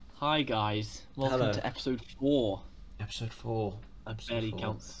Hi guys, welcome Hello. to episode 4. Episode 4. That Episode barely 4.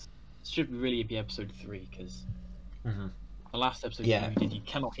 counts. It should really be episode 3 because hmm the last episode Yeah. you did, you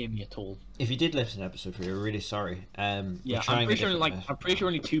cannot hear me at all. If you did listen to episode 3, we're really sorry. We're Yeah, I'm trying a pretty sure different like method I'm pretty now. sure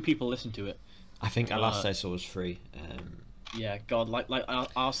only 2 people listened to it. I think our last I saw was 3. Yeah, God, like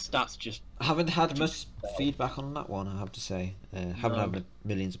our stats just I haven't had much feedback on that one, I have to say. Haven't No. had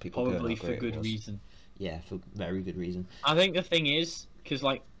millions of people going probably how for great it good was. reason. Yeah, for very good reason. I think the thing is because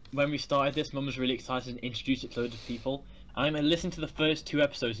like when we started this, Mum was really excited and introduced it to loads of people. And I listened to the first 2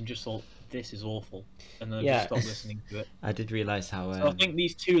 episodes and just thought this is awful, and then I Yeah. just stopped listening to it. I did realise how... So I think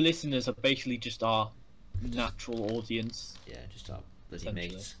these 2 listeners are basically just our natural audience. Yeah, just our bloody Essentially.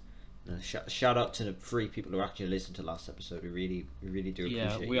 mates. No, shout out to the 3 people who actually listened to last episode. We really do appreciate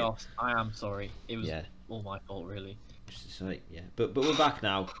Yeah, we you. are. I am sorry. It was Yeah. all my fault, really. It's like, yeah. But we're back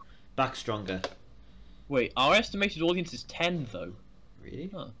now. Back stronger. Wait, our estimated audience is 10, though. Really?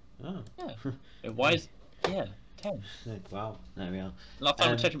 Huh. Oh. Yeah. Why is... Yeah, 10. No, wow, there we are. Last time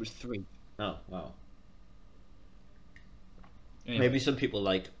I Um, checked, it was 3. Oh, wow. Anyway. Maybe some people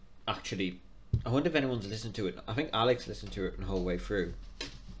like actually. I wonder if anyone's listened to it. I think Alex listened to it the whole way through.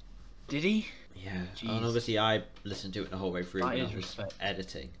 Did he? Yeah, Jeez. and obviously I listened to it the whole way through That when is I was respect.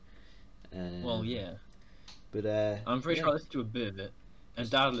 editing. Well, yeah. But I'm pretty yeah. sure I listened to a bit of it. And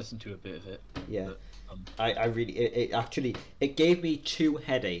Dad listened to a bit of it. Yeah, But, I really it actually it gave me 2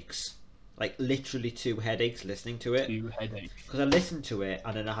 headaches, like literally 2 headaches listening to it. 2 headaches. Because I listened to it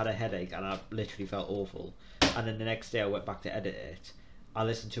and then I had a headache and I literally felt awful. And then the next day I went back to edit it. I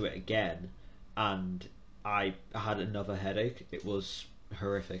listened to it again and I had another headache. It was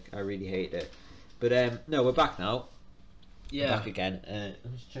horrific. I really hated it. But no, we're back now. We're Yeah. back again.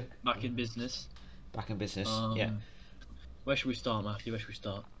 Let's check. Back in business. Back in business. Um, Yeah. Where should we start, Matthew? Where should we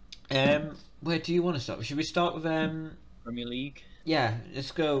start? Where do you want to start? Should we start with Premier League? yeah,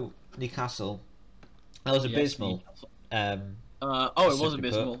 let's go Newcastle. That was Yes, abysmal. Newcastle. Um Oh, it was Simply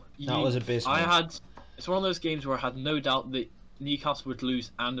abysmal. put, that was abysmal. It's one of those games where I had no doubt that Newcastle would lose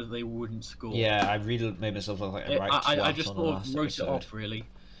and that they wouldn't score. yeah, I really made myself look like a right I twat just on the sort last of wrote episode. it off, really.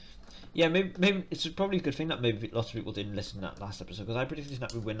 Yeah, maybe it's probably a good thing that maybe lots of people didn't listen to that last episode because I predicted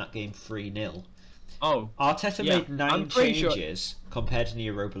that we'd win that game 3-0. Oh, Arteta yeah, made 9 I'm pretty sure- changes compared to the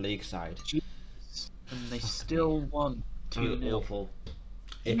Europa League side. and they still won It was 2-0. awful.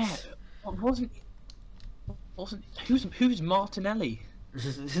 Yeah, It's... wasn't who's Martinelli?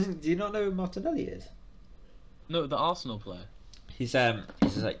 Do you not know who Martinelli is? No, the Arsenal player. He's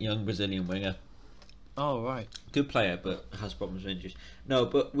like young Brazilian winger. Oh right. Good player, but has problems with injuries. No,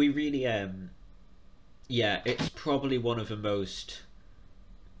 but we really yeah, it's probably one of the most.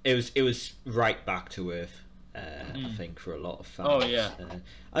 It was right back to earth. I think for a lot of fans. Oh, yeah.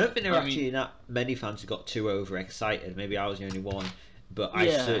 I don't think there were I mean- actually that many fans who got too overexcited. Maybe I was the only one, but I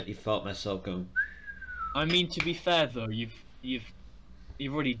Yeah. certainly felt myself going. I mean, to be fair though, you've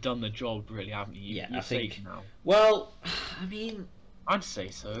already done the job, really, haven't you? Yeah, You're I think- safe now. Well, I mean, I'd say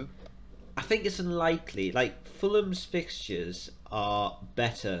so. I think it's unlikely. Like Fulham's fixtures are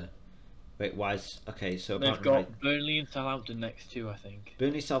better. Wait, why is okay? So They've apparently, got Burnley and Southampton next too, I think,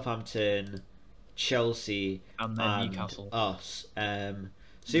 Burnley, Southampton, Chelsea, and then Newcastle. us.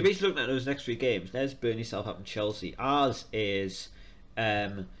 So you're basically looking at those next 3 games. There's Burnley, Southampton, Chelsea. Ours is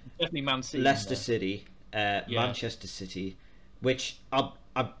Definitely Man City. in Leicester there. City, Manchester City, which I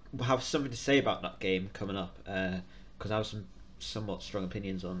have something to say about that game coming up because I have some somewhat strong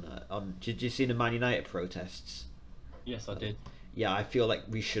opinions on. Did you see the Man United protests? Yes, I did. Yeah, I feel like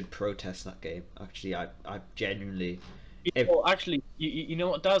we should protest that game. Actually, I genuinely If- Well, actually, you know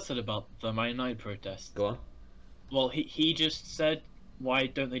what Dad said about the Man United protest? go on. Well, he just said, why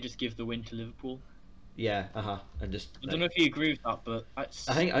don't they just give the win to Liverpool? Yeah, and just I don't know if you agree with that, but I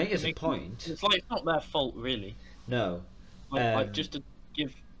think it's a point. It's like it's not their fault, really. No, Like just to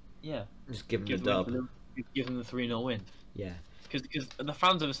give, yeah, just give them give the them, dub. give them the 3-0 win. Yeah, Because the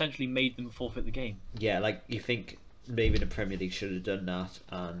fans have essentially made them forfeit the game. yeah. Like you think maybe the Premier League should have done that,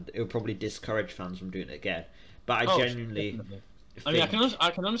 and it would probably discourage fans from doing it again. But I Oh, genuinely, definitely. I mean,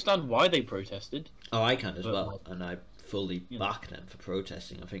 I can understand why they protested. oh, I can as But, well, and I fully you know. back them for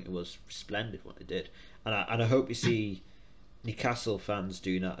protesting. I think it was splendid what they did, and I hope we see Newcastle fans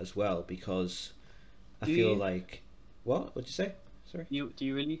doing that as well because I Do feel you? like what? What'd you say? Sorry. Do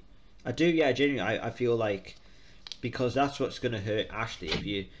you really? I do, yeah, genuinely. I feel like because that's what's going to hurt Ashley. If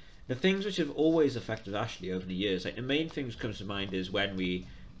you, the things which have always affected Ashley over the years, like the main thing that comes to mind is when we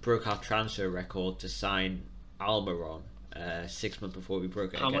broke our transfer record to sign Almiron 6 months before we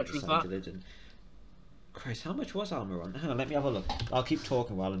broke it. How again much to was sign that? Glidden. Christ, how much was Almiron? Hang on, let me have a look. I'll keep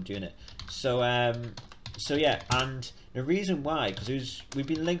talking while I'm doing it. So So yeah, and the reason why, because we've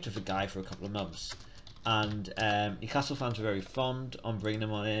been linked with a guy for a couple of months, and Newcastle fans were very fond on bringing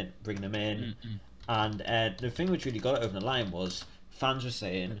them in, and the thing which really got it over the line was fans were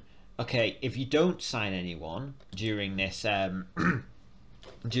saying, okay, if you don't sign anyone during this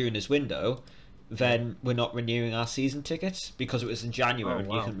during this window, then we're not renewing our season tickets because it was in January. Oh, And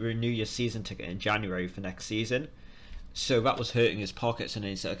wow. you can renew your season ticket in January for next season. So that was hurting his pockets, and then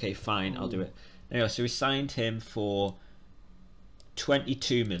he said, "Okay, fine, I'll do it." Anyway, so we signed him for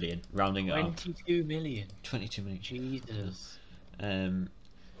 22 million, rounding it up. 22 million. 22 million. Jesus. Um,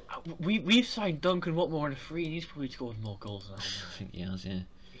 We've signed Duncan Watmore on a free, and he's probably scored more goals than I think he has. Yeah,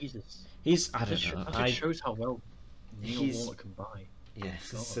 Jesus. he's. I don't know. That just shows how well Neil He's- Warnock can buy. Yeah,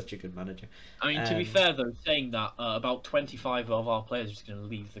 he's such a good manager. I mean, to be fair though, saying that about 25 of our players are just going to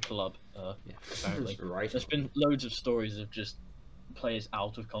leave the club. Yeah, Apparently, right. there's been loads of stories of just players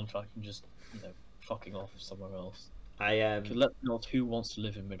out of contract and just fucking off somewhere else. I Let not who wants to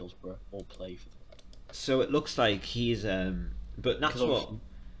live in Middlesbrough or play for them. So it looks like he's but that's 'Cause what obviously-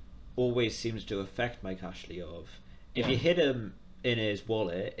 always seems to affect Mike Ashley. Of if Yeah. you hit him in his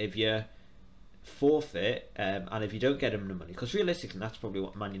wallet, if you forfeit, and if you don't get him the money, because realistically that's probably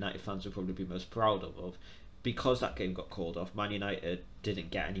what Man United fans would probably be most proud of, because that game got called off. Man United didn't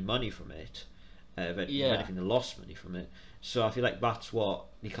get any money from it. If Yeah. anything, they lost money from it. So I feel like that's what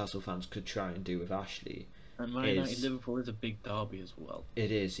Newcastle fans could try and do with Ashley. And Man United Liverpool is a big derby as well.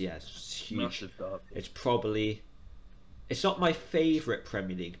 It is, yes, it's huge. Massive derby. It's probably. It's not my favourite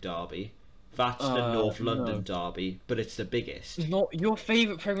Premier League derby. That's the North London derby, but it's the biggest. Not your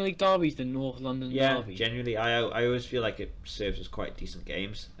favourite Premier League derby is the North London Yeah, derby. genuinely, I always feel like it serves as quite decent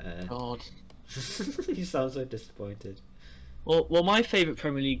games. God. You sound so disappointed. Well, my favourite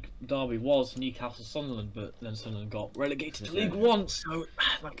Premier League derby was Newcastle Sunderland, but then Sunderland got relegated to League One, so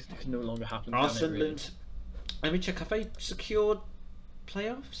that can no longer happen. Are can it, really? Sunderland? Let me check. Have they secured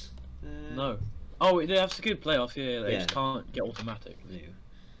playoffs? No. Oh, they have secured playoffs. Yeah, they Yeah. just can't get automatic. No.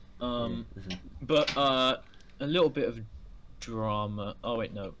 Mhm. But a little bit of drama. Oh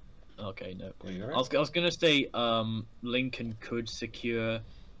wait, no. Okay, no. Are you I alright? was gonna say Lincoln could secure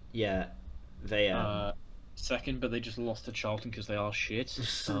Yeah, they. second, but they just lost to Charlton because they are shit.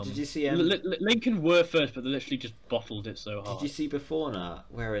 Did you see? Lincoln were first, but they literally just bottled it so hard. Did you see before that?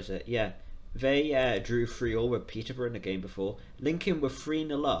 Where is it? Yeah. They drew 3-3 with Peterborough in the game before. Lincoln were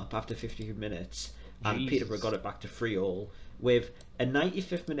 3-0 up after 50 minutes, and Jesus. Peterborough got it back to 3-3 with a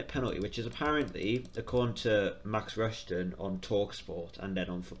 95th minute penalty, which is apparently, according to Max Rushton on TalkSport and then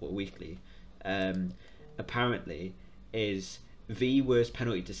on Football Weekly, apparently is the worst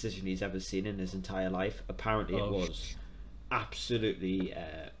penalty decision he's ever seen in his entire life. Apparently it was absolutely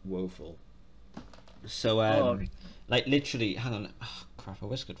woeful. So, like, literally, hang on, oh, crap, I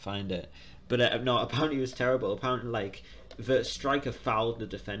wish I could find it. But no, apparently it was terrible. Apparently, like, the striker fouled the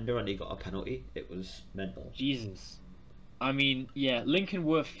defender and he got a penalty. It was mental. Jesus. I mean, yeah, Lincoln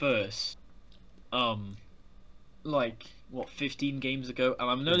were first. Like what, 15 games ago, and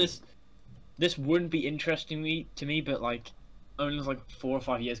I know this wouldn't be interesting to me, but like only like 4 or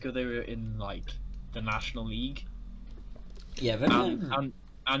 5 years ago they were in like the National League, Yeah,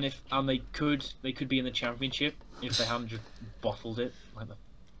 and they could be in the Championship if they hadn't just bottled it like the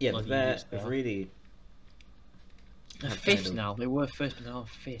yeah, bloody they're idiots they are. really. They're I've fifth kind of- now. They were first, but now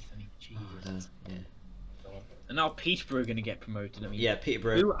fifth. I mean, Jesus. Yeah, And now Peterborough are going to get promoted. I mean, yeah,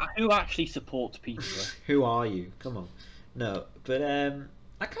 Peterborough. who actually supports Peterborough? Who are you? Come on. No, but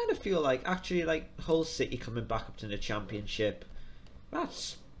I kind of feel like actually like Hull City coming back up to the Championship,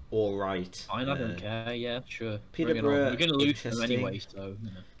 that's all right. Fine, I don't care. Yeah, sure. Peterborough, We're going to lose them interesting. anyway, so. You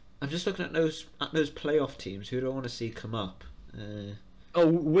know. I'm just looking at those playoff teams. Who do I want to see come up? Oh,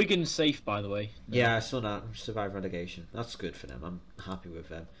 Wigan's safe, by the way. No. Yeah, I saw that. Survive relegation. That's good for them. I'm happy with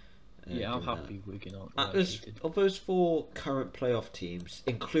them. Yeah, I'm doing happy Wigan aren't that. relegated. Of those 4 current playoff teams,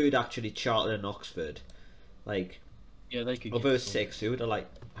 include actually Charlton and Oxford. Like, Yeah, they could. of get those some. 6, who would I like?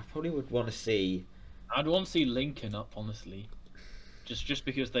 I probably would want to see. I'd want to see Lincoln up, honestly. Just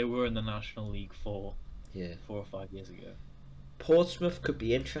because they were in the National League 4 Yeah. 4 or 5 years ago. Portsmouth could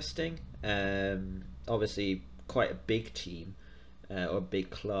be interesting. Obviously, quite a big team or a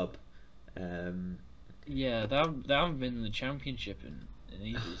big club. Yeah, they haven't been in the Championship in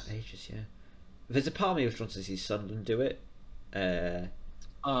ages. Ages, yeah. There's a part of me which wants to see Sunderland do it. There's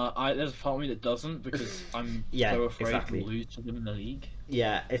a part of me that doesn't because I'm Yeah, so afraid exactly. to lose to them in the league.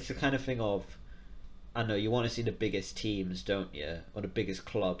 Yeah, it's the kind of thing of, I know you want to see the biggest teams, don't you, or the biggest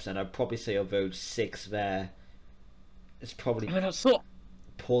clubs, and I'd probably say of those 6 there, it's probably I mean, I saw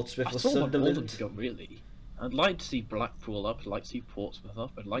Portsmouth or want all of them Sunderland. to go, really. I'd like to see Blackpool up. I'd like to see Portsmouth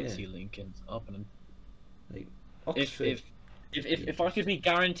up. I'd like to Yeah. see Lincoln up, and Like If Oxford. if I could be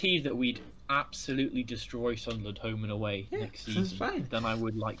guaranteed that we'd absolutely destroy Sunderland home and away Yeah, next sounds season, fine. then I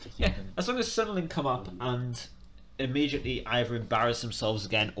would like to see Yeah, them. as long as Sunderland come up and immediately either embarrass themselves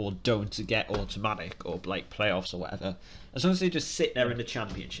again or don't get automatic or like playoffs or whatever. As long as they just sit there in the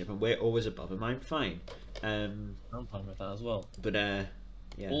championship and we're always above them, I'm fine. I'm fine with that as well. But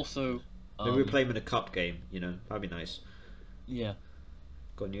yeah. Also, Maybe we play them in a cup game. That'd be nice. yeah.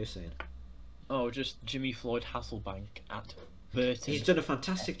 Go on, you were saying. Oh, just Jimmy Floyd Hasselbank at Burton. He's done a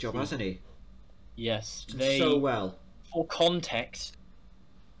fantastic job, hasn't he? Yes, Done they. so well. For context,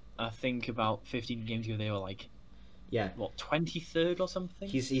 I think about 15 games ago they were like, Yeah. what, 23rd or something?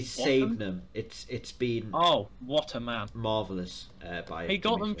 He's Bottom? saved them. It's been Oh, what a man! marvelous. By He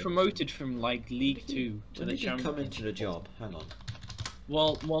got Jimmy them Floyd. promoted from like League Two to When the did he come Championship. into the job? Hang on.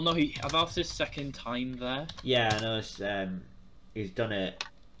 Well, no, that's his second time there. Yeah, I know. He's done it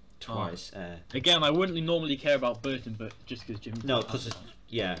twice. Again, I wouldn't normally care about Burton, but just because Jimmy. No, Floyd because has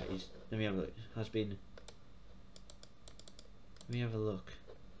yeah. Let me have a look. Let me have a look.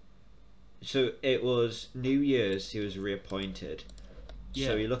 So it was New Year's. He was reappointed. Yeah.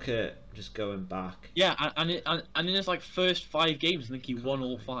 So you look at just going back. Yeah, and in his like first 5 games, I think he won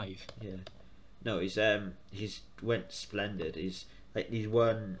all 5. Yeah. No, he's went splendid. He's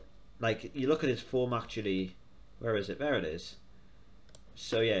won. Like you look at his form actually. Where is it? There it is.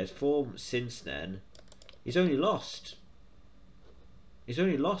 So yeah, his form since then, he's only lost. He's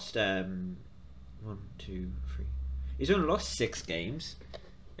only lost 1, 2, 3. He's only lost 6 games.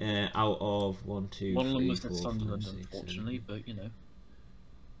 Out of 1, 2, One of them 3, was 4, at 5, Sunderland, 6, unfortunately, 7. but you know.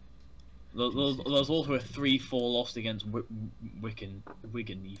 There's also a 3-4 loss against Wigan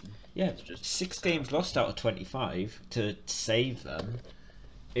even. Yeah, It's just 6 games lost out of 25 to save them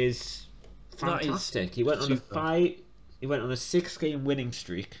is That is fantastic. He went on super. He went on a 6-game winning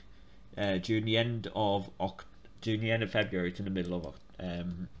streak during the end of February to the middle of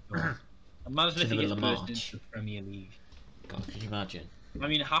Imagine to if the he middle gets of burst March. into the Premier League. God, can you imagine? I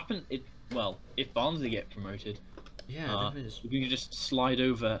mean, if Barnsley get promoted, Yeah, we can just slide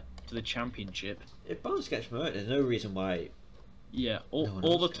over to the Championship. if Barnes gets promoted, there's no reason why. Yeah, No one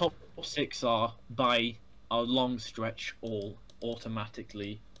all the else top 6 are by a long stretch all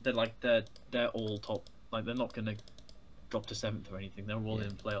automatically. They're all top. Like they're not gonna drop to 7th or anything. They're all Yeah.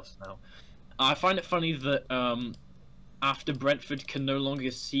 in playoffs now. I find it funny that after Brentford can no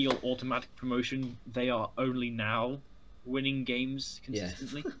longer seal automatic promotion, they are only now winning games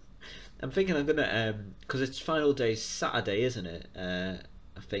consistently. I'm thinking I'm gonna because it's final day Saturday, isn't it?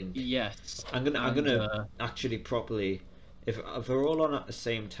 I think. Yes. I'm gonna actually properly, if we're all on at the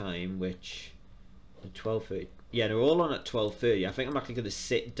same time, which 12:30. Yeah, they're all on at 12:30. I think I'm actually gonna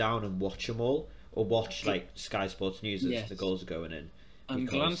sit down and watch them all, or watch like Sky Sports News as Yes. the goals are going in. I'm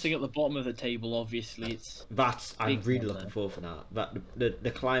because glancing at the bottom of the table. Obviously, it's. I'm big really one looking there. forward for that.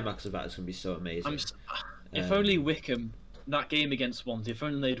 The climax of that is gonna be so amazing. If Um, only Wickham, that game against Swansea, if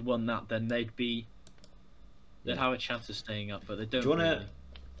only they'd won that, then they'd Yeah. have a chance of staying up. But they don't. Do you wanna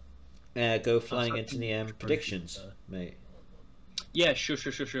really. go flying That's into the actually predictions, trophy, mate? Yeah, sure.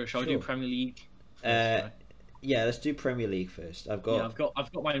 Shall we do Sure. Premier League? first, Uh, right? Yeah, let's do Premier League first. I've got. Yeah,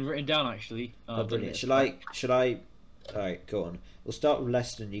 I've got mine written down actually. Oh, brilliant. Should I? All right, go on. We'll start with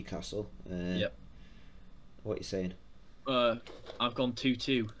Leicester and Newcastle. Yep. What are you saying? I've gone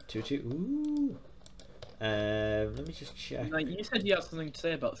 2-2. 2-2. Ooh. Let me just check. Now, you said you had something to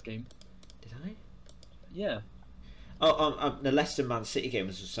say about this game. Did I? Yeah. Oh, the Leicester Man City game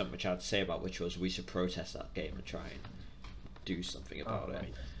was something which I had to say about, which was we should protest that game and try and do something about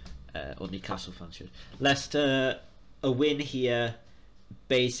it. Right. Or Newcastle fans should. Leicester, a win here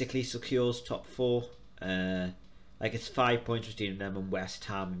basically secures top 4. Like it's 5 points between them and West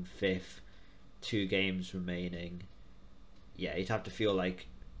Ham in 5th. 2 games remaining. Yeah, you'd have to feel like.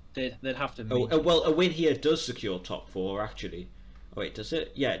 They'd have to. Well, a win here does secure top 4 actually. Oh wait, does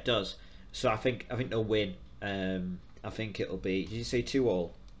it? Yeah, it does. So I think they'll win. I think it'll be. Did you say 2-2?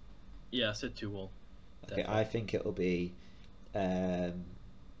 Yeah, I said 2-2. Okay, I think it'll be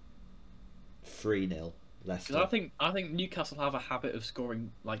 3-0 Leicester. Because I think Newcastle have a habit of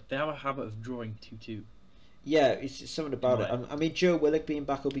scoring. Like they have a habit of drawing 2-2. Yeah, it's just something about Right. it. I mean, Joe Willock being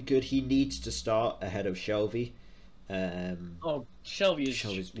back will be good. He needs to start ahead of Shelby. Oh,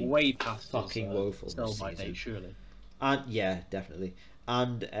 Shelby's been way past fucking his, woeful sell this by season. date, surely. And yeah, definitely.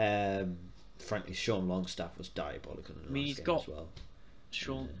 And frankly, Sean Longstaff was diabolical in the mean, last he's game got- as well.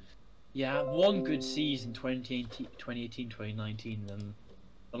 Sean. Yeah, one good season 2018, 2019, then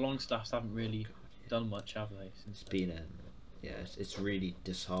the Longstaffs haven't really done much, have they? Since It's been yeah, it's really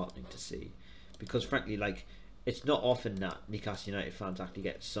disheartening to see, because frankly, like, it's not often that Newcastle United fans actually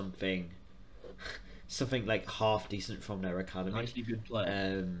get something something like half decent from their academy. Actually, good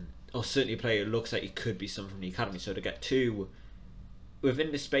player. Or certainly a player who looks like he could be something from the academy. So to get two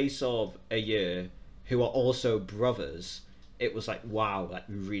within the space of a year who are also brothers, it was like, wow, like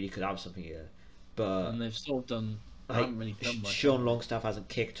we really could have something here. But and they've sort of done. like, Haven't really done much. Sean Longstaff hasn't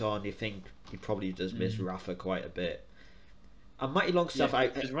kicked on. You think he probably does miss Rafa quite a bit. And Matty Longstaff,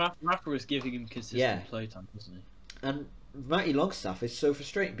 because Rafa was giving him consistent playtime, wasn't he? And Matty Longstaff is so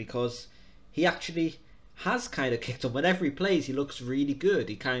frustrating because he actually has kind of kicked on. Whenever he plays, he looks really good.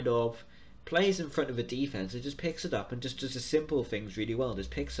 He kind of plays in front of a defense and just picks it up and just does the simple things really well.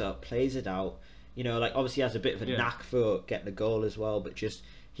 Just picks up, plays it out. You know, like obviously has a bit of a knack for getting a goal as well, but just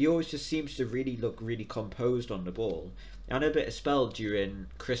he always just seems to really look really composed on the ball. I had a bit of spell during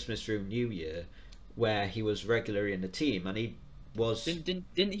Christmas through New Year where he was regularly in the team, and he was. Didn't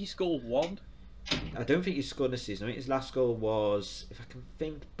he score one? I don't think he scored this season. I think his last goal was, if I can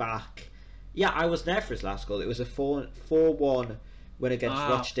think back, yeah, I was there for his last goal. It was a 4-1 win against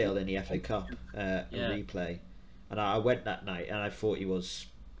Rochdale in the FA Cup, a replay, and I went that night and I thought he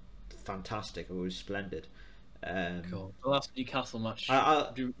fantastic. It was splendid. Cool. The last Newcastle match.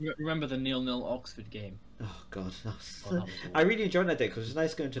 Do you remember the 0-0 Oxford game? Oh God, I really enjoyed that day because it was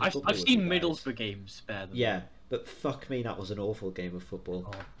nice going to the football. I've seen Middlesbrough games spare them. Yeah, but fuck me, that was an awful game of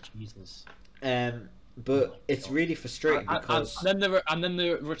football. Oh Jesus. But it's really frustrating because and then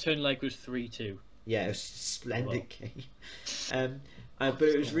the return leg was 3-2. Yeah, it was a splendid game. But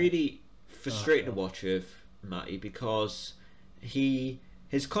it was really frustrating to watch with Matty because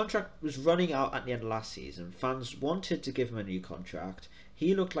his contract was running out at the end of last season. Fans wanted to give him a new contract.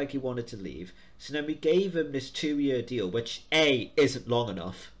 He looked like he wanted to leave. So then we gave him this 2-year deal, which A, isn't long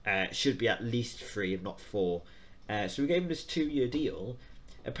enough. Should be at least 3, if not 4. So we gave him this 2-year deal.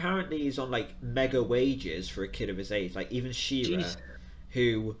 Apparently he's on like mega wages for a kid of his age. Like even Shearer,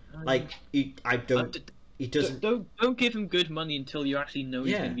 who like he doesn't. Don't give him good money until you actually know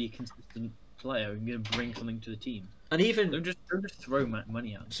he's going to be a consistent player and going to bring something to the team. And even don't just throw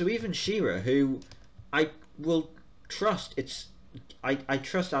money at him. So even Shearer, who I will trust, I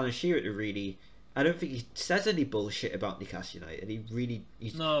trust Alan Shearer to really. I don't think he says any bullshit about Newcastle United.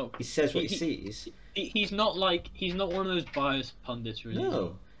 He says what he sees. He's not one of those biased pundits, really.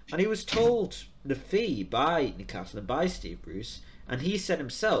 No, and he was told the fee by Newcastle and by Steve Bruce, and he said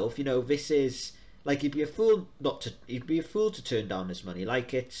himself, you know, this is like he'd be a fool to turn down this money.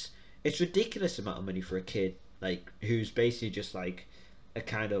 Like it's ridiculous amount of money for a kid like who's basically just like a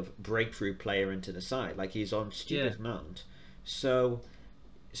kind of breakthrough player into the side. Like he's on stupid amount. So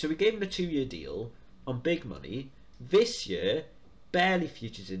we gave him a 2-year deal on big money. This year, barely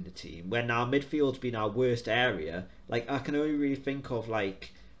features in the team. When our midfield's been our worst area, like I can only really think of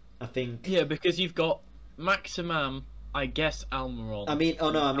because you've got Maximum, I guess Almiron. I mean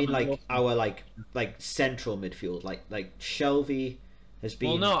like our like central midfield, like Shelvey has been.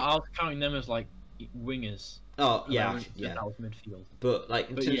 Well, no, I was counting them as like wingers. Oh yeah. That was midfield. But like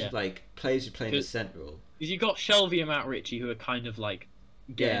in terms of like players who play in the central, because you've got Shelvey and Matt Ritchie who are kind of like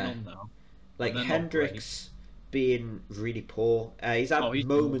getting on now. Like Hendricks being really poor. He's had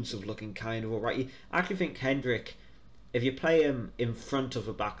moments of looking kind of alright. I actually think Hendrick, if you play him in front of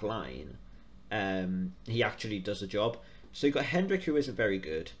a back line, he actually does a job. So you've got Hendrick who isn't very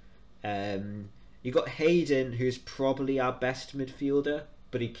good. You've got Hayden who's probably our best midfielder,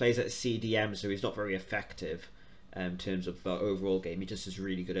 but he plays at CDM, so he's not very effective in terms of overall game. He just is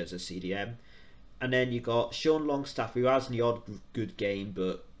really good as a CDM. And then you got Sean Longstaff, who has the odd good game,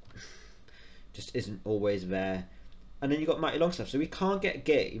 but just isn't always there. And then you got Matty Longstaff. So we can't get a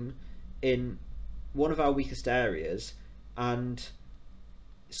game in one of our weakest areas. And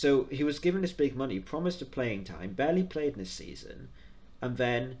so he was given this big money, promised a playing time, barely played in this season. And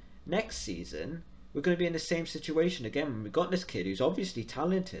then next season, we're going to be in the same situation again. We've got this kid who's obviously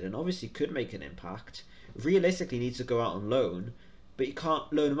talented and obviously could make an impact. Realistically needs to go out on loan. But you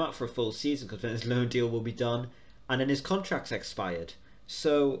can't loan him out for a full season because then his loan deal will be done and then his contract's expired.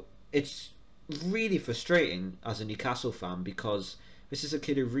 So it's really frustrating as a Newcastle fan because this is a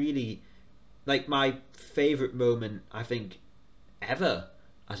kid who really, like, my favourite moment I think ever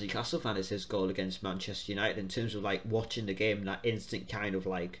as a Newcastle fan is his goal against Manchester United in terms of like watching the game, that instant kind of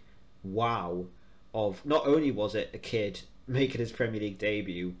like wow of not only was it a kid making his Premier League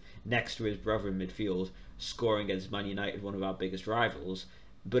debut next to his brother in midfield scoring against Man United, one of our biggest rivals,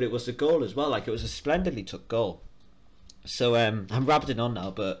 but it was the goal as well. Like it was a splendidly took goal. So I'm rabbiting on now,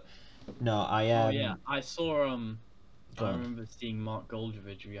 but no, I saw I remember seeing Mark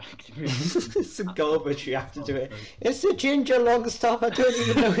Goldridge react. It's a Goldridge reacted to it. It's the Ginger Longstaff. I don't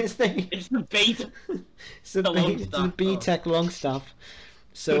even know his name. It's the beat. It's the B-Tech Longstaff.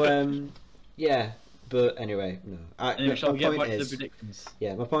 So yeah, But anyway, no. Anyway, shall My we get point back to the is, predictions?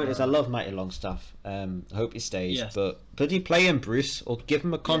 yeah, my point is, I love Mighty Longstaff. I hope he stays, Yes. but bloody play him, Bruce, or give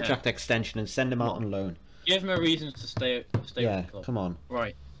him a contract extension and send him out on loan. Give him a reason to stay Yeah, with the club. come on.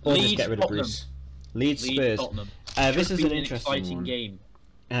 Right. Or Leeds, just get rid of Tottenham. Bruce. Leeds Spurs. Tottenham. This Should is be an interesting exciting one.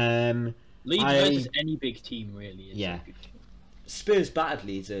 game. Leeds versus any big team really is Yeah. a good game. Spurs battered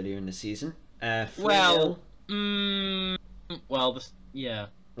Leeds earlier in the season. 3-0. Yeah.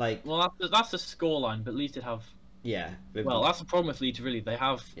 Like, Well, that's a scoreline, but Leeds did have. yeah. Well, that's the problem with Leeds. Really, they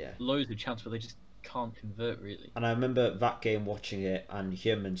have Yeah. loads of chance, but they just can't convert. Really. And I remember that game watching it, and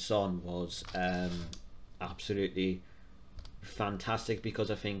Heung-min Son was absolutely fantastic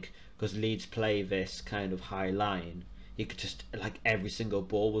because I think because Leeds play this kind of high line, he could just like every single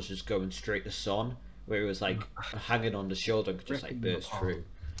ball was just going straight to Son, where he was like hanging on the shoulder and could just like Ripping them burst apart. through.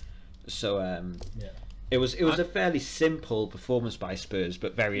 So Yeah. it was a fairly simple performance by Spurs,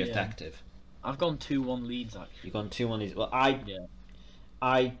 but very Yeah. effective. I've gone 2-1 Leeds actually. You've gone 2-1. Well, Yeah.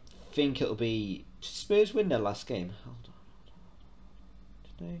 I think it'll be Spurs win their last game. Hold on.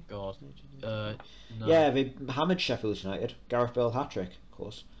 Did they? God. No. Yeah, they hammered Sheffield United. Gareth Bale hat trick, of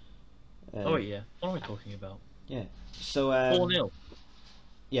course. Oh yeah. What am I talking about? Yeah. So 4-0.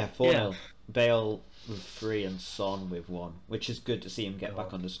 Yeah, 4-0. Bale with 3 and Son with 1, which is good to see him get back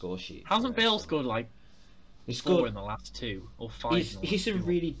God. on the score sheet. Hasn't Bale scored like He 4 scored. in the last 2 or 5? He's in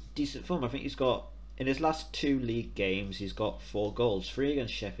really decent form. I think he's got in his last 2 league games, he's got 4 goals, 3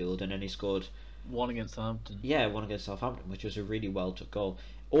 against Sheffield, and then he scored 1 against Southampton. 1 against Southampton, which was a really well took goal.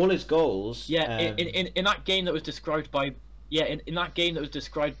 All his goals. Yeah, in that game that was described by in that game that was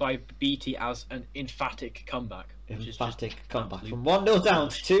described by BT as an emphatic comeback. Which is just Emphatic comeback absolute from 1-0 down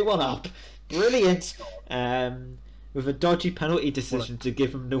to 2-1 up. Brilliant. With a dodgy penalty decision to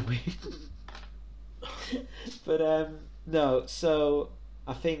give him the win. But no, so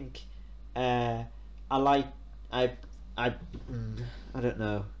I think I don't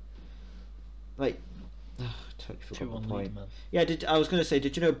know. Like totally forgot 2-1 my point. lead, man. Yeah, I was going to say,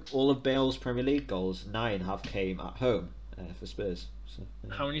 did you know all of Bale's Premier League goals, 9 have came at home for Spurs? So,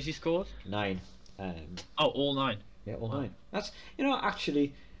 How many has he scored? 9. Oh, all 9. Yeah, all Wow. 9. That's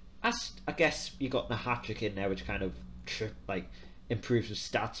actually, that's I guess you got the hat trick in there, which kind of improves his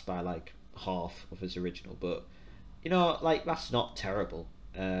stats by like half of his original. But that's not terrible.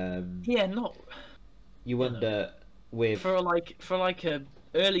 Yeah, not You wonder with for a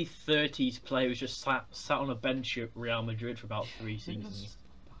early 30s player who's just sat on a bench at Real Madrid for about 3 seasons.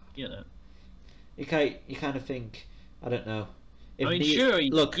 You know. you kind of think, I don't know. If I mean,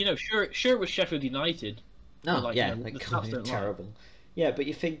 sure it was Sheffield United. No, But, yeah, the like stats don't lie. terrible. Yeah, but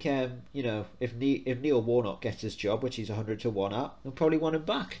you think, if Neil Warnock gets his job, which he's 100-1 at, they'll probably want him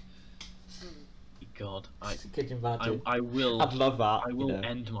back. God, Could you imagine? I will. I'd love that. I will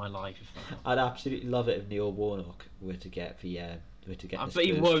end my life if that happens. I'd absolutely love it if Neil Warnock were to get the But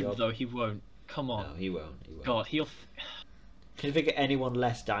he Spurs won't job. though. He won't. Come on. No, he won't. God, he'll. Can you think of anyone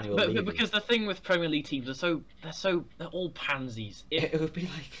less Daniel Levy? But because the thing with Premier League teams they're all pansies. It would be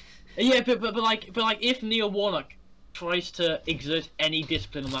like Yeah, but like if Neil Warnock tries to exert any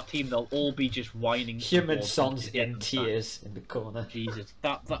discipline on that team, they'll all be just whining. Human Son's to get in them sacked. tears in the corner. Jesus,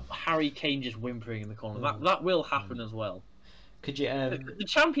 that Harry Kane just whimpering in the corner. Mm. That will happen as well. Could you The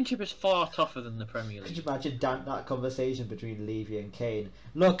Championship is far tougher than the Premier could you League. imagine that conversation between Levy and Kane?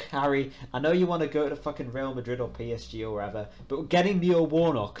 Look, Harry, I know you want to go to fucking Real Madrid or PSG or wherever, but we're getting Neil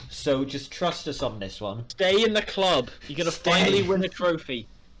Warnock, so just trust us on this one. Stay in the club. You're gonna Stay. finally win a trophy.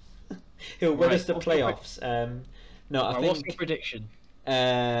 He'll win Right, us the what's the playoffs. No, I Right, what's your think prediction?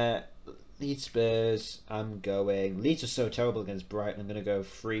 Leeds Spurs. I'm going. Leeds are so terrible against Brighton. I'm going to go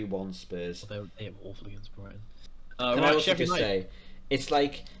 3-1 Spurs. They have awful against Brighton. Can I Right, also Sheffield just United. say, it's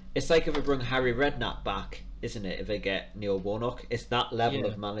like if they bring Harry Redknapp back, isn't it? If they get Neil Warnock, it's that level Yeah.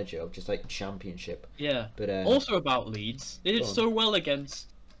 of manager of just like Championship. Yeah. But Also about Leeds, they did Go on. so well against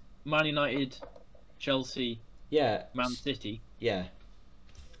Man United, Chelsea, yeah, Man City. yeah.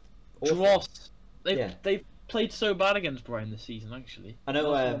 Awful. Dross. Yeah. They've played so bad against Brighton this season. Actually, I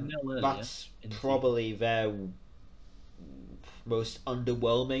know. Lost 1-0 earlier That's in the probably their most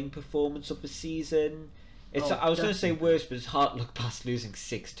underwhelming performance of the season. It's. Oh, I was going to say definitely. worse, but it's hard to look past losing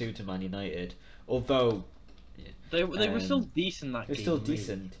 6-2 to Man United. Although They were still Um, decent that they're game. still really.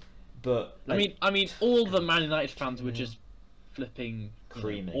 decent, but I mean, all the Man United fans were just flipping,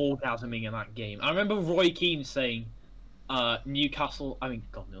 Creaming. orgasming in that game. I remember Roy Keane saying, "Newcastle, I mean,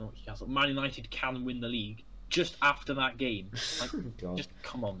 God no, not Newcastle, Man United can win the league." Just after that game, like, God. just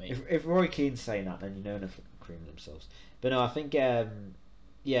come on, mate. If Roy Keane's saying that, then you know enough creaming themselves. But no, I think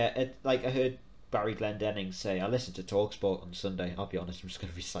like I heard Barry Glendenning say, I listened to Talksport on Sunday. I'll be honest, I'm just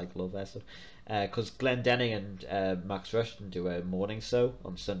going to recycle all their stuff. Because Glendenning and Max Rushton do a morning show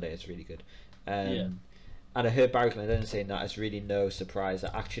on Sunday. It's really good. And I heard Barry Glendenning saying that it's really no surprise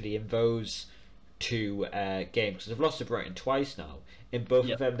that actually in those two games, because they've lost to Brighton twice now, in both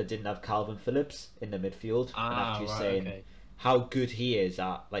of them they didn't have Calvin Phillips in the midfield, and actually saying how good he is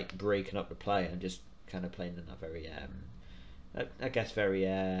at like breaking up the play and just kind of playing in a very I guess very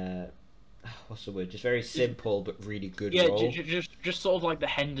what's the word, just very simple but really good role. Just sort of like the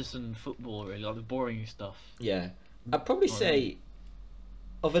Henderson football, really, like the boring stuff. I'd probably say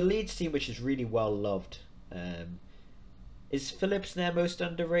of a Leeds team which is really well loved, is Phillips their most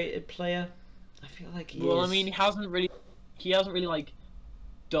underrated player? I feel like he is. I mean, he hasn't really like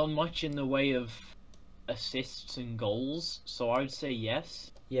done much in the way of assists and goals, so I would say yes.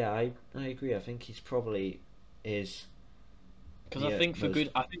 Yeah, I agree. I think he's probably is. Because I think for for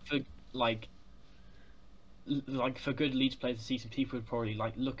good Leeds players this season, people would probably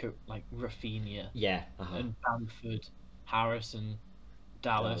like look at like Rafinha, and Bamford, Harrison,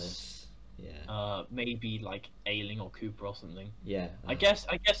 Dallas. Maybe like Ayling or Cooper or something. I guess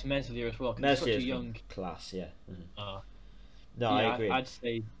Meslier as well, because he's such a young class. I agree. I'd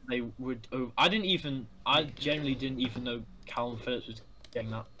say they would. I genuinely didn't even know Callum Phillips was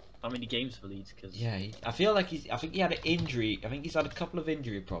getting that many games for Leeds. I feel like I think he had an injury. I think he's had a couple of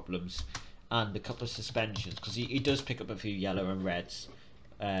injury problems and a couple of suspensions, because he does pick up a few yellow and reds.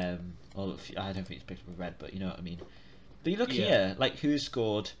 I don't think he's picked up a red, but you know what I mean. But you look here, like who's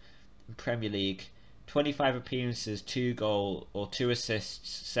scored in Premier League, 25 appearances, 2 goals or 2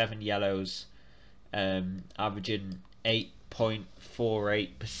 assists, 7 yellows, averaging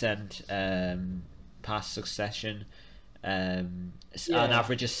 8.48% pass succession, an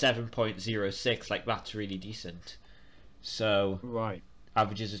average of 7.06. Like that's really decent. So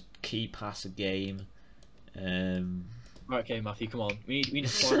averages a key pass a game. Right, okay, Matthew, come on. We need to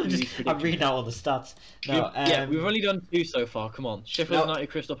fly through these predictions. I'm reading out all the stats. No, we've only done 2 so far. Come on, Sheffield United,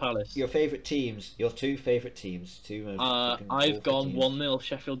 Crystal Palace. Your favourite teams. Your 2 favourite teams. I've gone 1-0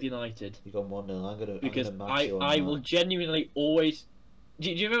 Sheffield United. You've gone 1-0. Because I will genuinely always.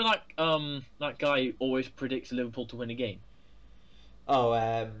 Do you remember that guy who always predicts Liverpool to win a game?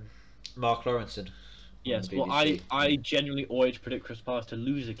 Oh, Mark Lawrenson. Yes, well, I genuinely always predict Crystal Palace to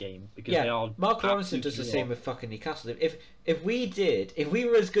lose a game because they are. Mark Lawrenson does the same with fucking Newcastle. If we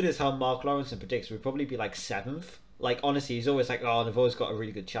were as good as how Mark Lawrenson predicts, we'd probably be like 7th. Like honestly, he's always like, they've always got a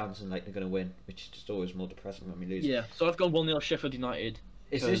really good chance and like they're gonna win, which is just always more depressing when we lose. Yeah, so I've gone 1-0 Sheffield United.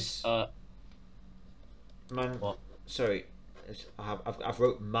 Is this man? What? Sorry, I've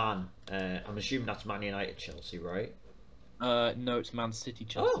wrote man. I'm assuming that's Man United Chelsea, right? No, it's Man City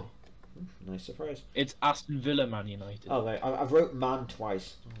Chelsea. Oh. Nice surprise. It's Aston Villa Man United. Oh, right. I've wrote man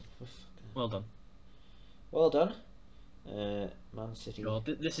twice. Well done. Well done. Man City. God,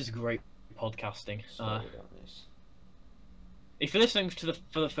 this is great podcasting. Sorry about this. If you're listening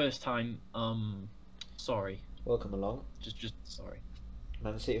for the first time, sorry. Welcome along. Just sorry.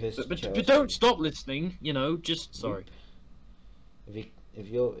 Man City versus Chelsea. But don't stop listening. Just sorry. Do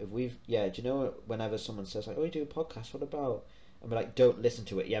you know whenever someone says like, "Oh, you do a podcast? What about?" And we're like, don't listen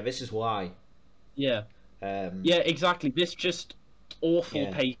to it. Yeah, this is why. Yeah. Exactly. This just awful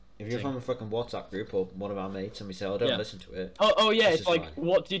pacing. If you're from a fucking WhatsApp group or one of our mates and we say, "Oh, don't listen to it." Oh yeah. It's like,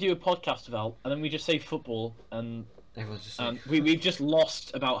 what do you do a podcast about? And then we just say football, and everyone's just like, we've just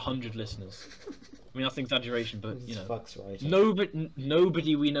lost about 100 listeners. I mean, that's an exaggeration, but fuck's right.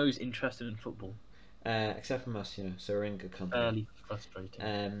 Nobody we know is interested in football. Except from us, so we're in good company. Fairly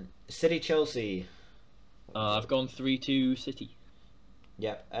frustrating. City Chelsea. I've gone 3-2 City.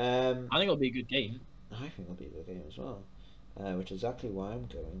 Yep. I think it'll be a good game. I think it'll be a good game as well. Which is exactly why I'm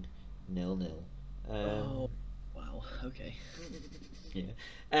going 0-0. Oh, wow. Okay.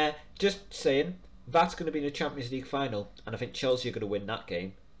 Yeah. Just saying, that's going to be in the Champions League final, and I think Chelsea are going to win that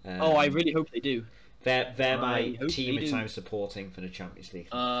game. I really hope they do. They're my team which I'm supporting for the Champions League.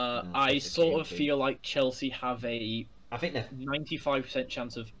 I sort of feel like Chelsea have I think they're 95%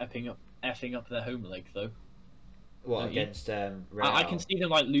 chance of effing up their home leg, though. What, against Real? I can see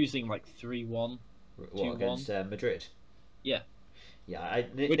them like losing like 3-1. What, against Madrid? Yeah. Yeah.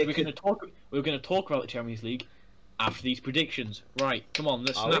 We're going to talk about the Champions League after these predictions. Right, come on,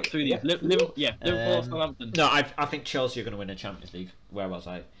 let's snap through these. Liverpool, Southampton. No, I think Chelsea are going to win the Champions League. Where was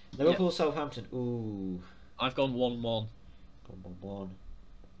I? Liverpool, Southampton. Ooh. I've gone 1-1. Gone 1-1.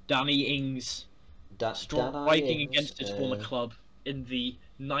 Danny Ings striking against his former club in the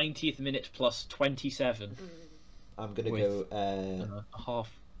 90th minute plus 27. I'm going to go a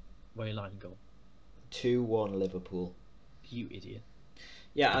halfway line goal. 2-1 Liverpool. You idiot.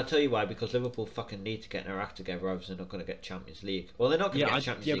 Yeah, I'll tell you why. Because Liverpool fucking need to get their act together, otherwise they're not going to get Champions League. Well, they're not going to get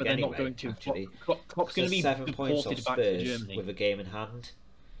Champions League but they're anyway. Not going to. Actually, Klopp's going to be 7 points off deported back to Spurs Germany with a game in hand.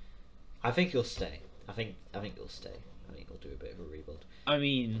 I think he'll stay. I think he'll stay. I think he'll do a bit of a rebuild. I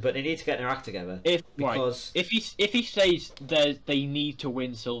mean, but they need to get their act together. If he stays, they need to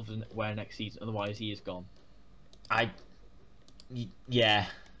win silverware next season. Otherwise, he is gone. Yeah.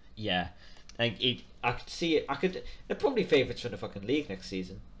 I could see it. They're probably favourites for the fucking league next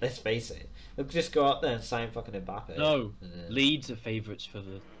season. Let's face it. They'll just go out there and sign fucking Mbappe. No, Leeds are favourites for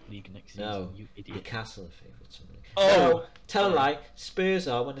the league next season. No, you idiot. Newcastle are favourites for the league. Oh, no, tell a lie. Spurs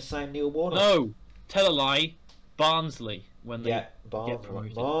are when they sign Neil Warnock. No, tell a lie. Barnsley when they get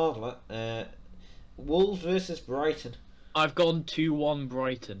promoted. Wolves versus Brighton. I've gone 2-1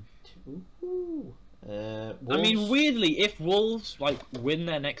 Brighton. Ooh. I mean, weirdly, if Wolves win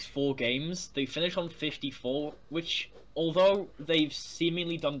their next 4 games, they finish on 54, which, although they've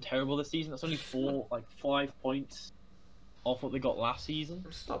seemingly done terrible this season, that's only 5 points off what they got last season.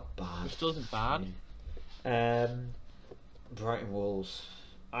 It's not bad. Which still isn't bad. Brighton Wolves.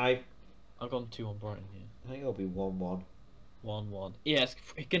 I've gone 2-1 Brighton here. I think it'll be 1-1. 1-1. Yeah, it's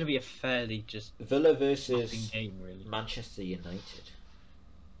going to be a fairly just Villa versus game, really. Manchester United.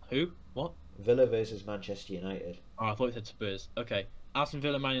 Who? What? Villa versus Manchester United. Oh, I thought you said Spurs. Okay. Aston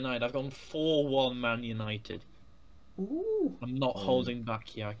Villa, Man United. I've gone 4-1 Man United. Ooh. I'm not holding back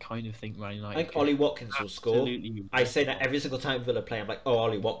here. I kind of think Man United. I think Ollie Watkins will score. I say that every single time Villa play. I'm like, oh,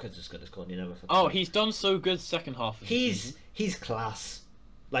 Ollie Watkins is going to score. And you never. He's done so good second half. Of the season. He's class.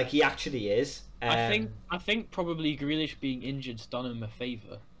 Like he actually is. I think probably Grealish being injured's done him a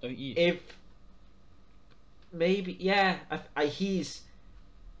favour, don't you? If maybe, yeah, he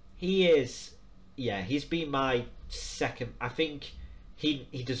is. Yeah, he's been my second. I think he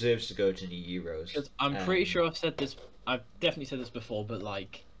deserves to go to the Euros. I'm pretty sure I've said this. I've definitely said this before, but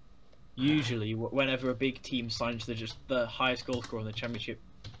usually whenever a big team signs the highest goal scorer in the championship,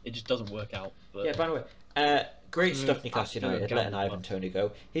 it just doesn't work out. But... Yeah, by the way, great stuff, Newcastle United letting Ivan Toney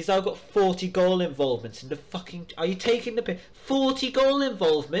go. He's now got 40 goal involvements in the fucking. Are you taking the piss? 40 goal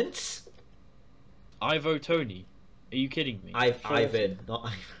involvements. Ivo Toney, are you kidding me? Ivan, not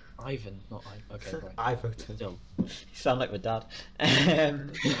Ivan. Ivan, not Ivan. Okay, right. Ivo Toney. Still. You sound like my dad.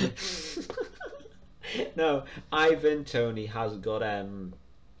 No, Ivan Toney has got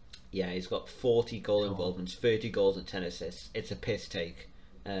he's got 40 goal involvements, 30 goals and 10 assists. It's a piss take.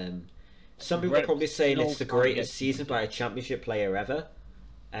 Some people are probably saying it's the greatest season by a championship player ever.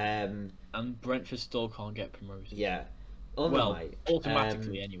 And Brentford still can't get promoted. Yeah.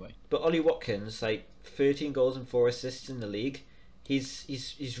 Automatically anyway. But Ollie Watkins, 13 goals and 4 assists in the league.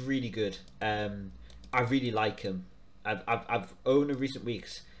 He's really good. I really like him. I've owned in recent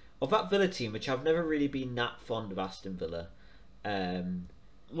weeks of that Villa team, which I've never really been that fond of Aston Villa.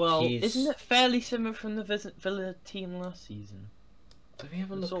 Isn't it fairly similar from the Villa team last season? Let me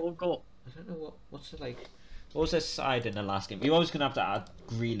have a look. Sort of got. I don't know what's it like. What was their side in the last game? You're always gonna have to add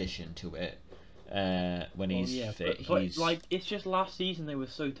Grealish into it when he's fit. But it's just last season they were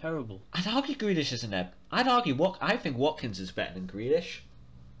so terrible. I'd argue Grealish isn't there. I think Watkins is better than Grealish.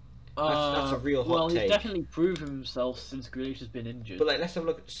 That's a real hot take. Well, he's definitely proven himself since Grealish has been injured. But let's have a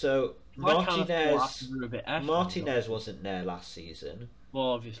look. So Martinez wasn't there last season. Well,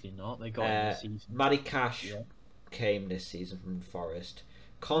 obviously not. They got him this season. Matty Cash came this season from Forest.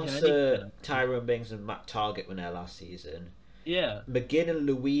 Concert, Tyrone Mings and Matt Targett were there last season. Yeah. McGinn and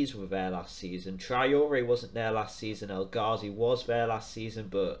Louise were there last season. Traore wasn't there last season. El Ghazi was there last season,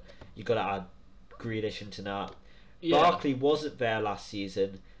 but you got to add Grealish into that. Yeah. Barkley wasn't there last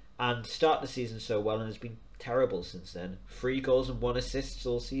season and started the season so well and has been terrible since then. 3 goals and 1 assist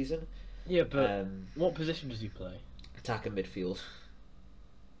all season. Yeah, but what position does he play? Attack and midfield.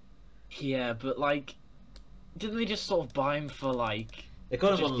 Yeah, but didn't they just sort of buy him for They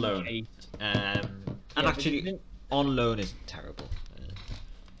got him on loan. And actually, on loan isn't terrible.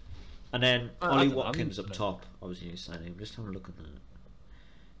 And then Ollie Watkins up top, obviously new signing. I'm just having a look at that.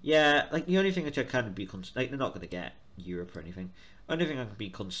 Yeah, the only thing which I kind of be they're not going to get Europe or anything. Only thing I can be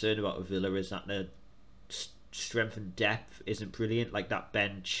concerned about with Villa is that their strength and depth isn't brilliant. That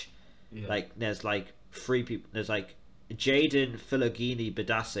bench, there's 3 people. There's Jaden, Filogini,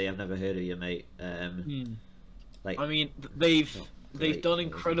 Badassi. I've never heard of you, mate. I mean, they've done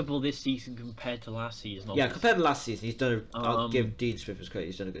incredible this season compared to last season. Yeah, compared to last season, he's done. I'll give Dean Smith his credit.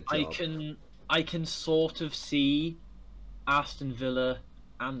 He's done a good job. I can sort of see Aston Villa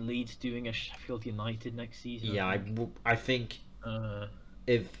and Leeds doing a Sheffield United next season. Yeah, I think I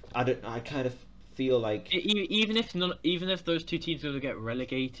kind of feel like even if those 2 teams are going to get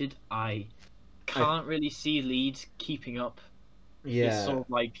relegated, I can't really see Leeds keeping up is sort of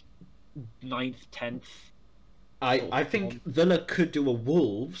like 9th, 10th. I think Villa could do a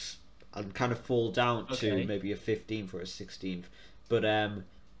Wolves and kind of fall down to maybe a 15th or a 16th, but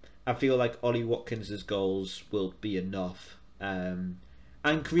I feel like Ollie Watkins' goals will be enough, and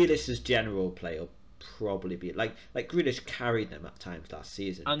Grealish's general play will probably be like Grealish carried them at times last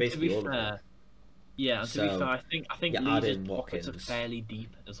season. And basically to be fair, yeah, and to be fair, I think Leeds' pockets are fairly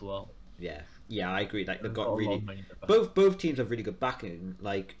deep as well. Yeah, I agree. Like they've got really both teams have really good backing.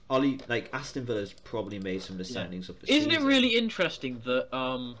 Like Aston Villa's probably made some of the signings of the season. Isn't it really interesting that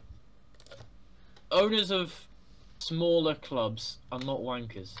owners of smaller clubs are not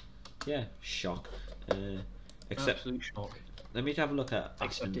wankers? Yeah, shock. Absolute shock. Let me have a look at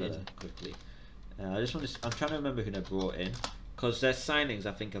Aston Villa quickly. I'm trying to remember who they brought in, because their signings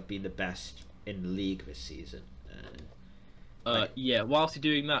I think have been the best in the league this season. Yeah. Whilst you're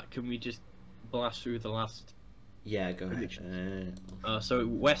doing that, can we just blast through the last? Yeah, go ahead. So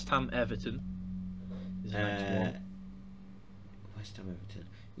West Ham Everton is the next one. West Ham Everton.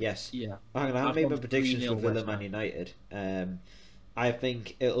 Yes. Yeah. I've made my predictions for Villa Man United. I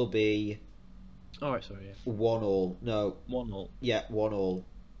think it'll be. Oh, right, sorry. Yeah. 1-1. No. 1-1. Yeah, 1-1.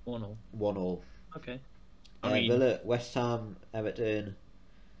 1-1. 1-1. Okay. Villa, West Ham, Everton.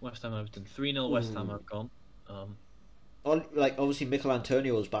 West Ham, Everton. 3-0. West Ham have gone. Obviously Mikel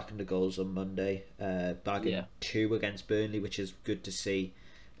Antonio was back in the goals on Monday, bagging 2 against Burnley, which is good to see.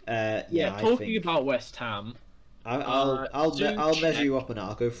 Talking about West Ham, I'll measure you up on that.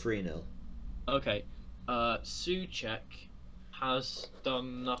 I'll go 3-0. Okay, Souček has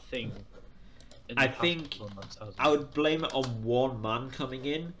done nothing. I think I would blame it on one man coming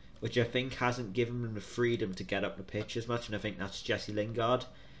in, which I think hasn't given him the freedom to get up the pitch as much, and I think that's Jesse Lingard,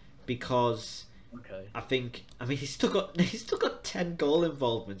 because. Okay. He's still got 10 goal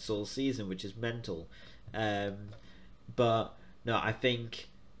involvements all season, which is mental. But no, I think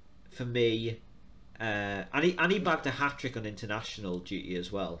for me, and he bagged a hat-trick on international duty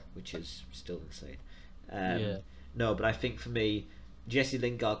as well, which is still insane. No, but I think for me, Jesse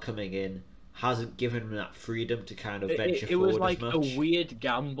Lingard coming in hasn't given him that freedom to kind of venture forward as much. It was like a weird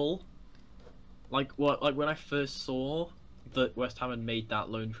gamble. Like when I first saw that West Ham had made that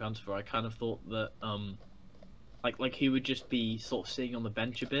loan transfer, I kind of thought that like he would just be sort of sitting on the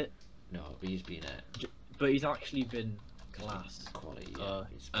bench a bit. No, but he's been but he's actually been class. Quality, do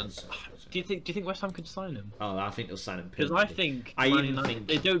you think West Ham could sign him? Oh, I think they'll sign him. Because I think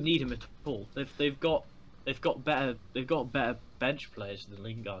they don't need him at all. They've got better bench players than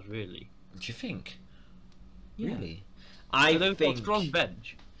Lingard, really. Do you think? Yeah. Really? They've got a strong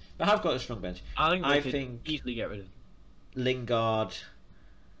bench. They have got a strong bench. I think easily get rid of him. Lingard,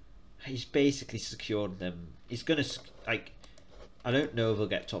 he's basically secured them. He's gonna I don't know if he'll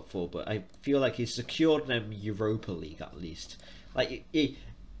get top 4, but I feel like he's secured them Europa League at least. Like a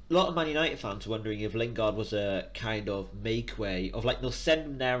lot of Man United fans wondering if Lingard was a kind of make way of they'll send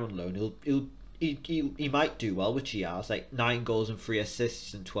him there on loan. He might do well, which he has. 9 goals and 3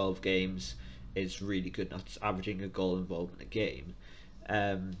 assists in 12 games is really good. That's averaging a goal involvement a game.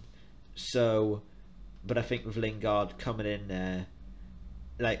 But I think with Lingard coming in there,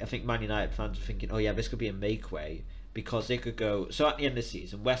 I think Man United fans are thinking, oh yeah, this could be a make way, because they could go. So at the end of the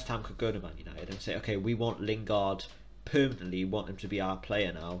season, West Ham could go to Man United and say, okay, we want Lingard permanently. Want him to be our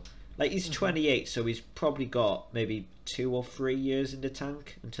player now. He's 28, so he's probably got maybe 2 or 3 years in the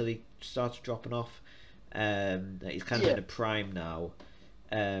tank until he starts dropping off. He's kind of in the prime now.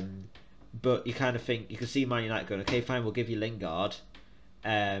 But you kind of think you can see Man United going, okay, fine, we'll give you Lingard,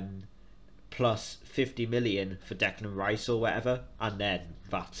 plus 50 million for Declan Rice or whatever, and then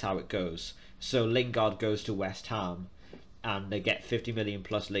that's how it goes. So Lingard goes to West Ham, and they get 50 million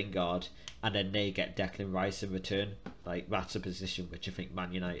plus Lingard, and then they get Declan Rice in return. That's a position which I think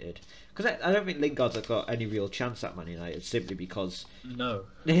Man United, because I don't think Lingard's got any real chance at Man United, simply because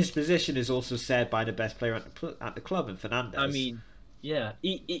his position is also shared by the best player at the club in Fernandes. I mean, yeah,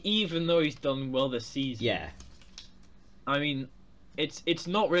 even though he's done well this season. Yeah. I mean, it's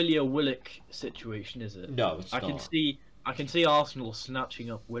not really a Willock situation, is it? No, it's not. I can see Arsenal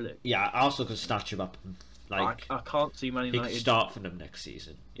snatching up Willock. Yeah, Arsenal can snatch him up. I can't see Man United. He could start for them next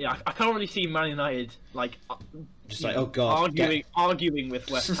season. Yeah, I can't really see Man United oh god, arguing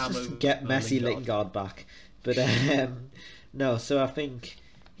with West Ham over get Messi Lingard back. But no, so I think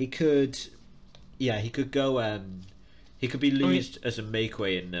he could. Yeah, he could go. He could be used as a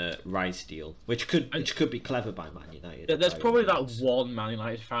makeway in the Rice deal, which could be clever by Man United. There's probably that one Man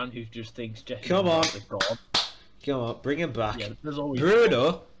United fan who just thinks Jesse Lingard's a god. Come on, bring him back. Yeah, there's always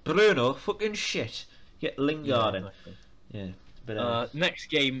Bruno, fucking shit. Get Lingard in. Yeah. But next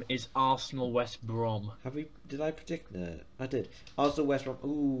game is Arsenal West Brom. Did I predict that? I did. Arsenal West Brom.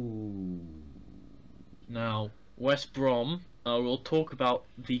 Ooh. Now West Brom. We'll talk about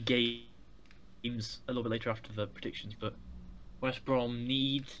the games a little bit later after the predictions, but West Brom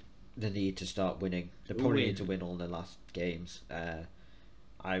need to start winning. They probably need to win all their last games.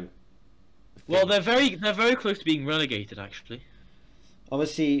 Well, they're very close to being relegated, actually.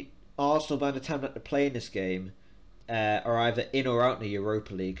 Obviously, Arsenal, by the time that they're playing this game, are either in or out in the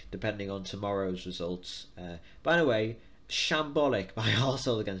Europa League, depending on tomorrow's results. By the way, shambolic by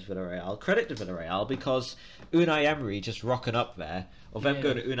Arsenal against Villarreal. Credit to Villarreal, because Unai Emery just rocking up there, or them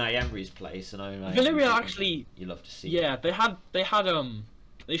going to Unai Emery's place, and Villarreal actually, you love to see. Yeah, they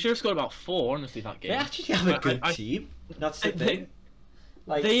should have scored about 4, honestly, that game. They actually have a good team. That's the thing.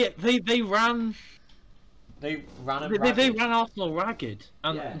 They ran. They ran Arsenal ragged,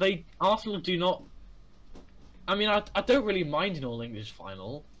 and Arsenal do not. I mean, I don't really mind an all-English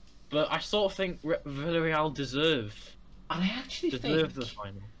final, but I sort of think Villarreal deserve. And I actually deserve the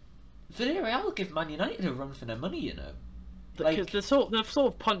final. Villarreal will give Man United a run for their money, you know. Because they're sort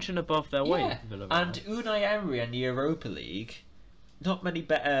of punching above their weight. And Unai Emery and the Europa League, not many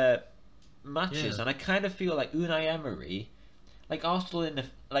better matches, and I kind of feel like Unai Emery, like Arsenal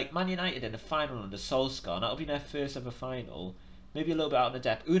Man United in the final under Solskjaer, and that'll be their first ever final. Maybe a little bit out in the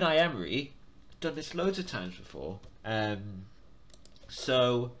depth. Unai Emery done this loads of times before.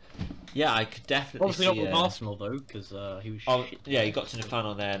 So yeah, I could definitely obviously not with Arsenal though, because he was shit. Yeah, he got to the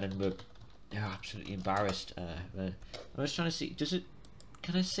final there, and then they're absolutely embarrassed. I was trying to see,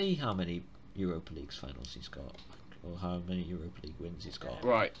 can I see how many Europa League finals he's got, or how many Europa League wins he's got?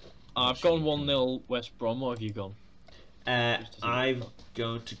 Right, I've gone 1-0 West Brom. What have you gone? I'm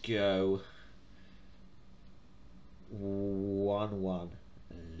going to go 1-1.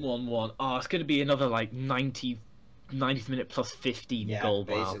 1-1. Oh, it's going to be another like 90th minute plus 15 goal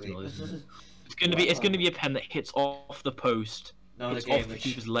by Arsenal, isn't it? It's going to be a pen that hits off the post, hits off the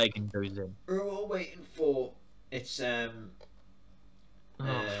keeper's leg and goes in. We're all waiting for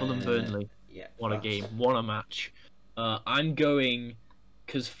Fulham Burnley. Yeah, what a game! What a match! I'm going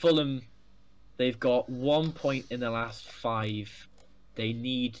because Fulham, they've got 1 point in their last 5. They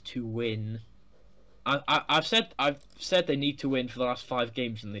need to win. I've said they need to win for the last 5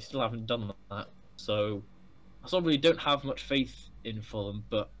 games, and they still haven't done that. So I probably don't have much faith in Fulham,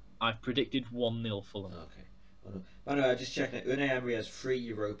 but I've predicted 1-0 Fulham. Okay. By the way, I just checked that Unai Emery has 3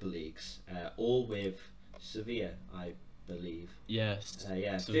 Europa Leagues, all with Sevilla, I believe. Yes.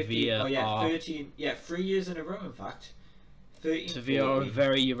 Yeah. Sevilla. 13. Yeah, 3 years in a row, in fact. 13. Sevilla 14, are a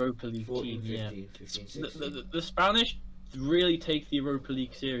very Europa League 14, team. 15, 15, 16. The Spanish really take the Europa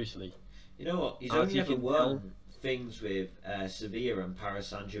League seriously. You know what? He's only ever won things with Sevilla and Paris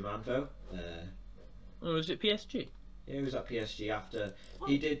Saint-Germain, though. Was it PSG? Yeah, he was at PSG after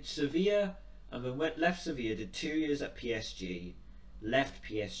he did Sevilla, and then left Sevilla, did 2 years at PSG, left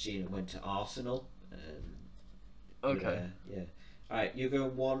PSG and went to Arsenal. Okay. Yeah. Alright, you go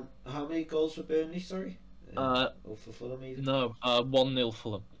 1. How many goals for Burnley? Sorry. Or for Fulham even? No. 1-0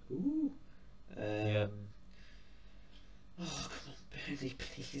 Fulham. Ooh. Yeah. Oh, come on, Burnley,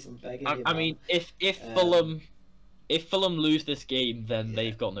 please! I'm begging you. I mean, if Fulham lose this game, then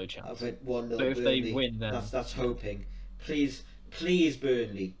they've got no chance. I've went 1-0 But if Burnley. they win, then that's hoping. Please,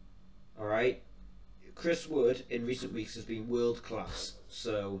 Burnley. All right. Chris Wood in recent weeks has been world class.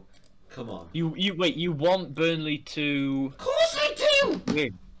 So, come on. You want Burnley to? Of course I do.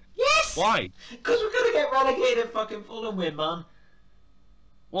 Win. Yes. Why? Because we're gonna get relegated. Fucking Fulham win, man.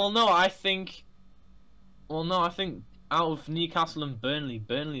 Well, no, I think out of Newcastle and Burnley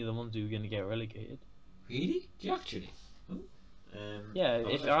are the ones who are going to get relegated. Really? Do you actually? Yeah,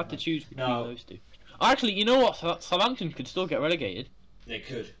 if I had to choose between those two. Actually, you know what? Southampton could still get relegated. They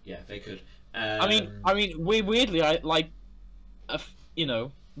could. Yeah, they could. I mean, weirdly,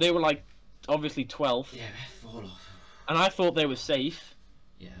 they were like obviously 12th. Yeah, they fall off. And I thought they were safe.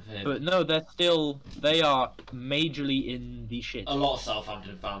 Yeah, but no, they are majorly in the shit. A lot of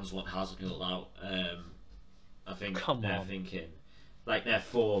Southampton fans want Hasenhüttl out. I think they're thinking, like, their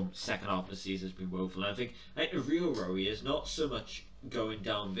form second half of the season has been woeful. And I think the real worry is not so much going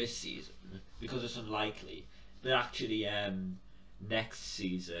down this season, because it's unlikely, but actually next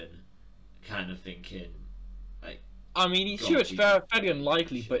season, kind of thinking, like. I mean, sure, it's fairly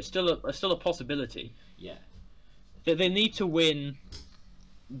unlikely, but it's still a possibility. Yeah. That they need to win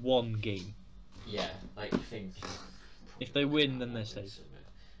 1 game. Yeah, like, I think. If they win, then they're safe.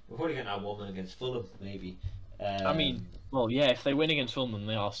 We're probably going to have 1 against Fulham, maybe. I mean, well, yeah, if they win against Fulham,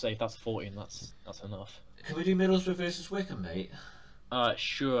 they are safe. That's 14. That's enough. Can we do Middlesbrough versus Wickham, mate?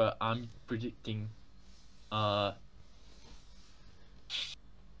 Sure. I'm predicting.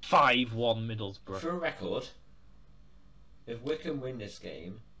 5-1 Middlesbrough. For a record, if Wycombe win this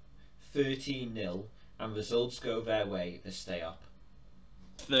game 13-0 and results go their way, they stay up.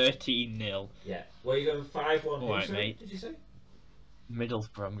 13-0. Yeah. Where are you going? 5-1? Alright, mate. Did you say?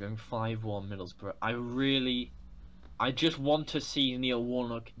 Middlesbrough. I'm going 5-1 Middlesbrough. I just want to see Neil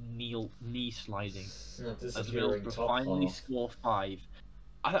Warnock knee sliding as Middlesbrough finally score 5.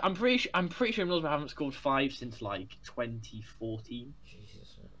 I'm pretty sure Middlesbrough haven't scored 5 since like 2014.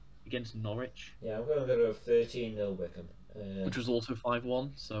 Jesus, man. Against Norwich. Yeah, I'm going to go 13-0 Wycombe. Which was also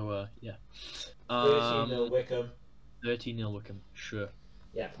 5-1. So yeah. 13-0 Wycombe. 13-0 Wycombe. Sure.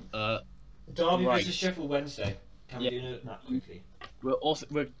 Yeah. Derby versus Sheffield Wednesday. Can we do that quickly?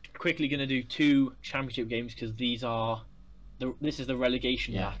 We're quickly going to do 2 championship games because this is the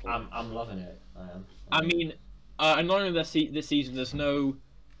relegation battle. I'm loving it. I am. I mean, I'm not only this season. There's no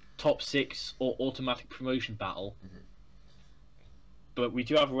top 6 or automatic promotion battle, but we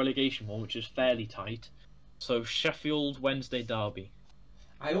do have a relegation one, which is fairly tight. So Sheffield Wednesday derby.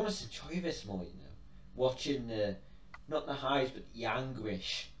 I almost enjoy this more, watching the. Not the highs, but the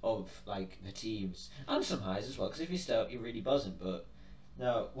anguish of like the teams, and some highs as well. Because if you stay up, you're really buzzing. But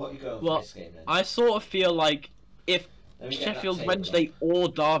no, what are you going for this game then? I sort of feel like if Sheffield Wednesday or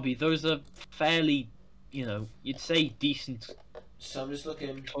Derby, those are fairly, you'd say decent. So I'm just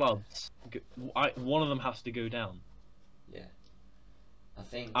looking clubs. One of them has to go down. Yeah, I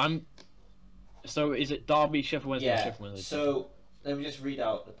think. So is it Derby, Sheffield Wednesday, or Sheffield Wednesday? So let me just read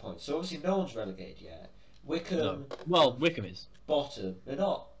out the points. So obviously no one's relegated yet. Wycombe. No. Well, Wycombe is bottom. They're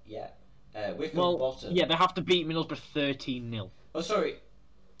not yet. Wycombe bottom. Yeah, they have to beat Middlesbrough 13-0. Oh, sorry.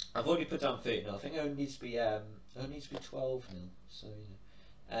 I've already put down 13-0. I think it only needs to be 12-0. So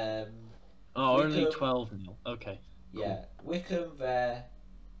yeah. Wycombe, only 12-0. Okay. Cool. Yeah, Wycombe there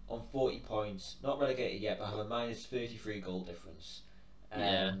on 40 points, not relegated yet, but have a minus 33 goal difference.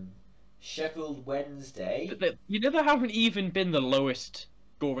 Sheffield Wednesday. But they haven't even been the lowest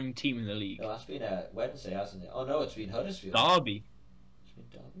scoring team in the league. No, that's been Wednesday, hasn't it? Oh no, it's been Huddersfield. Derby. It's been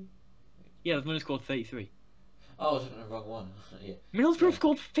Derby? Yeah, they've only scored 33. Oh, I was looking at the wrong one. Yeah. Middlesbrough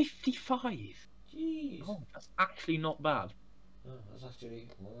scored 55. Jeez. Oh, that's actually not bad. Oh, that's actually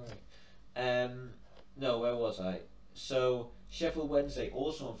alright. No, where was I? So, Sheffield Wednesday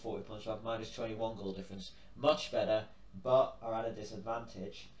also on 40 points, have minus 21 goal difference. Much better, but are at a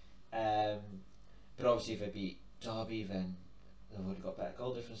disadvantage. But obviously if they beat Derby, then they've already got better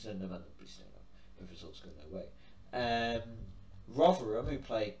goal difference than them and they'll be staying up if results go their way. Rotherham, who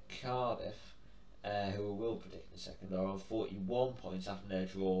play Cardiff, who we will predict in a second, are on 41 points after their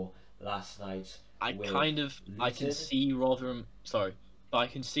draw last night. I can see Rotherham. Sorry, but I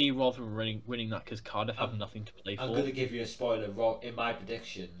can see Rotherham winning that because Cardiff have nothing to play for. I'm going to give you a spoiler. In my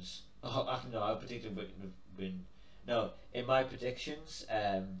predictions, I predicted win. No, in my predictions,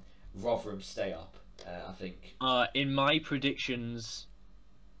 Rotherham stay up. I think. In my predictions,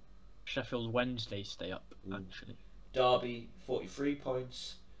 Sheffield Wednesday stay up. Actually. Derby 43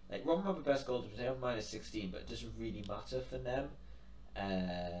 points. Like Rotherham have the best goal difference. They have minus 16, but it doesn't really matter for them.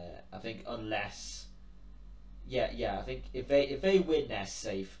 I think unless, I think if they win, they're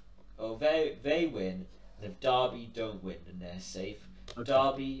safe. Or they win, and if Derby don't win, then they're safe. Okay.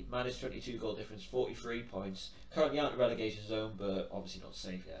 Derby minus 22 goal difference, 43 points. Currently out in the relegation zone, but obviously not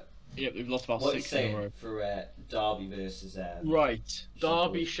safe yet. Yep, they've lost about 6 in a row. For Derby versus right,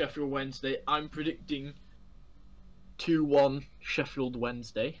 Derby Sheffield Wednesday. I'm predicting 2-1 Sheffield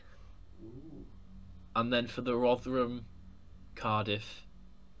Wednesday. Ooh. And then for the Rotherham Cardiff,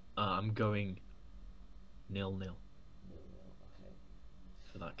 I'm going 0-0. Okay.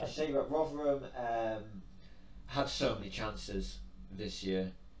 For that game. I say that Rotherham had so many chances this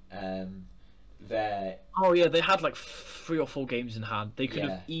year. They had like 3 or 4 games in hand. They could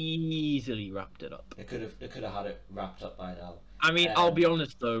have easily wrapped it up. They could have had it wrapped up by now. I mean, I'll be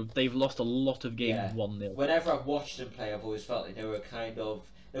honest though, they've lost a lot of games 1-0. Whenever I've watched them play, I've always felt like they were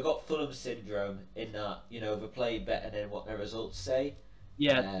they've got Fulham syndrome in that, they play better than what their results say.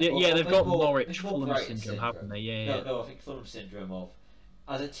 Yeah, they've got Norwich Fulham syndrome, haven't they? Yeah. No, I think Fulham syndrome of,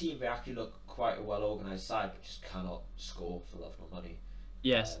 as a team, they actually look quite a well-organised side, but just cannot score for love nor money.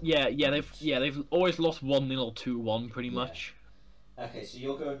 Yes, they've always lost 1-0 or 2-1 pretty much. Okay, so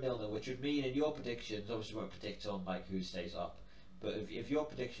you're going 0-0, which would mean in your predictions, obviously we won't predict on like who stays up, but if your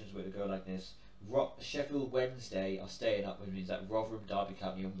predictions were to go like this, Sheffield Wednesday are staying up, which means that Rotherham, Derby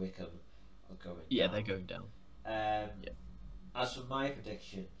County and Wycombe are going down. Yeah, they're going down. As for my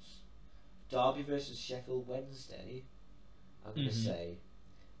predictions, Derby versus Sheffield Wednesday, I'm going to say,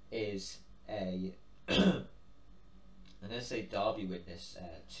 is a... I'm going to say Derby witness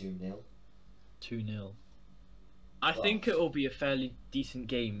 2-0. 2-0. I think it will be a fairly decent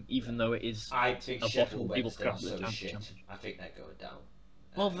game, even though it is. I think Sheffield Wednesday are so shit. I think they're going down.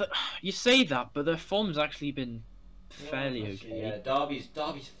 Well, you say that, but their form's actually been fairly okay. Yeah, Derby's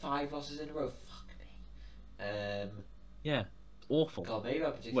 5 losses in a row. Fuck me. Yeah, awful. God, maybe I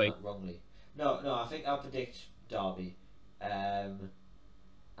predicted that wrongly. No, I think I'll predict Derby. And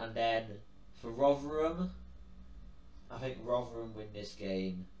then for Rotherham, I think Rotherham win this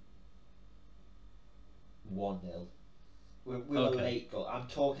game 1-0. With a late goal. I'm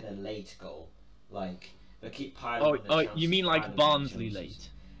talking a late goal. Like, they keep piling on the chances, you mean like Barnsley late?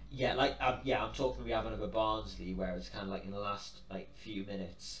 Yeah, I'm talking we have another Barnsley where it's kind of like in the last few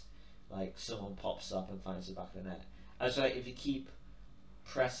minutes, like someone pops up and finds the back of the net. And so if you keep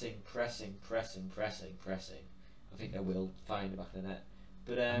pressing, I think they will find the back of the net.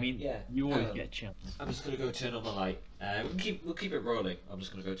 But you always get a chance. I'm just gonna go turn on the light. We'll keep it rolling. I'm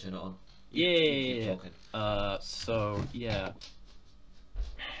just gonna go turn it on. Yeah. So yeah.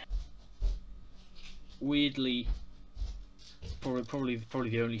 Weirdly, probably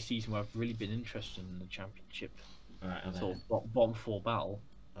the only season where I've really been interested in the championship. Right, sort of bottom 4 battle.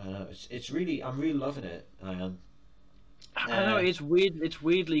 It's really, I'm really loving it. I am. I know it's weird. It's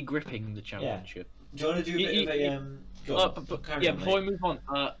weirdly gripping the championship. Yeah. Do you want to do a bit of a before we move on,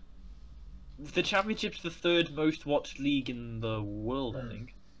 the championship's the 3rd most watched league in the world, I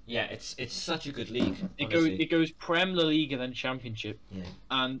think. Yeah, it's such a good league. It goes Prem, La Liga, then Championship. Yeah.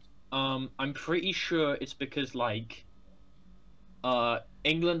 And I'm pretty sure it's because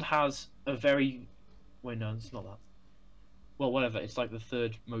England has a very no, it's not that. Well, whatever. It's like the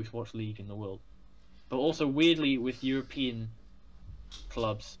 3rd most watched league in the world. But also weirdly with European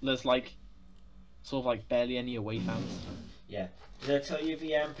clubs, there's sort of barely any away fans. Yeah. Did I tell you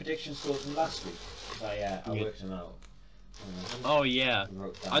the prediction scores from last week? I worked them out. Oh yeah,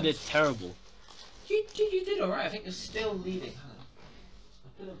 I did terrible. You did alright. I think you're still leading.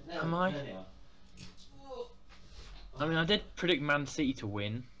 Am I? I mean, I did predict Man City to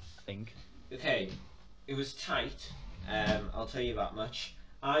win, I think. Okay, it was tight. I'll tell you that much.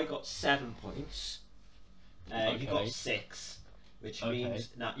 I got 7 points. You got 6, which means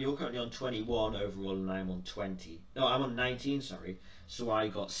now you're currently on 21 overall, and I'm on 20. No, I'm on 19. Sorry. So I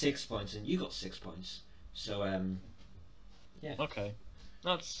got 6 points, and you got 6 points. So yeah. Okay,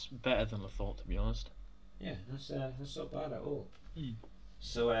 that's better than I thought, to be honest. Yeah, that's not bad at all. Hmm.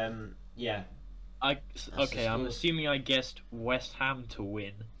 So yeah. I'm assuming I guessed West Ham to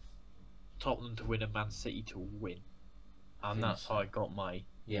win, Tottenham to win, and Man City to win, and that's how I got my.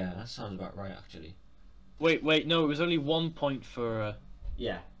 Yeah, that sounds about right, actually. Wait, no, it was only 1 point for.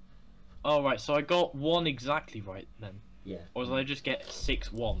 Yeah. Oh right, so I got 1 exactly right then. Yeah. Or did I just get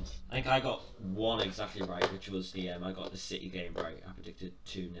 6 ones? I think I got 1 exactly right, which was the I got the City game right. I predicted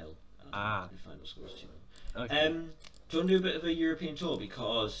 2-0. The final score was 2-0. Okay. Do you want to do a bit of a European tour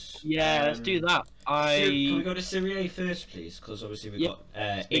because? Yeah, let's do that. Can we go to Serie A first, please? Because obviously we've got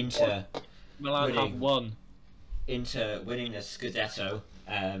Inter. Milan have won. Inter winning the Scudetto.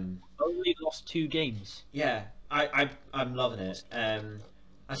 Only lost 2 games. Yeah, I'm loving it.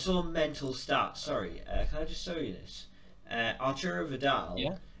 I saw a mental stat. Sorry, can I just show you this? Arturo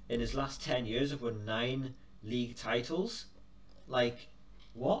Vidal, in his last 10 years, have won 9 league titles. Like,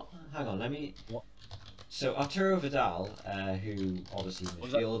 what? Hang on, let me. What? So Arturo Vidal, who obviously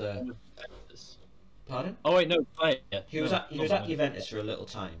midfielder. Pardon? Oh wait, no, player. He was at Juventus for a little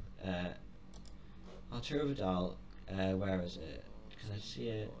time. Arturo Vidal, where is it? Can I see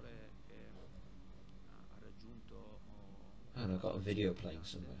it? Oh, I've got a video playing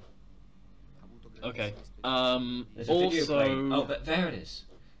somewhere. Okay. There's a video playing. Oh, but there it is.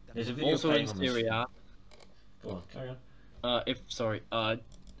 There's a video also playing in on Serie A. Go on, carry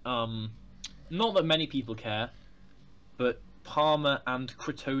on. Not that many people care, but Parma and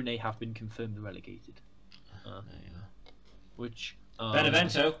Crotone have been confirmed relegated. There you are. Which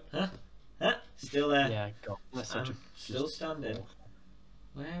Benevento, huh? Still there. Yeah, God, that's such a still standing.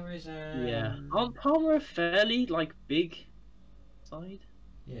 Where is Yeah, aren't Parma a fairly big side?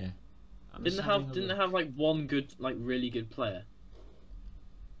 Yeah. Didn't they have one good really good player?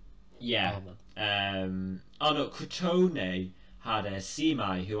 Yeah. Parma. Oh no, Crotone had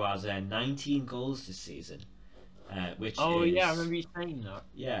Simai, who has 19 goals this season. Which yeah, I remember you saying that.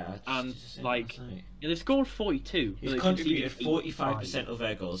 Yeah, and they scored 42. He's contributed 45% of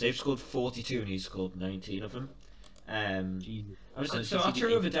their goals. They've scored 42, and he's scored 19 of them. So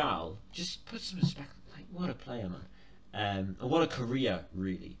Arturo Vidal, just put some respect. What a player, man! And what a career,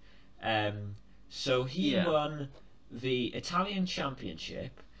 really. So he won the Italian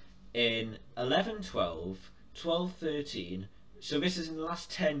Championship in 11-12, 12-13. So this is in the last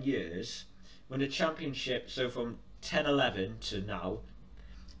 10 years. When the championship, so from 10-11 to now.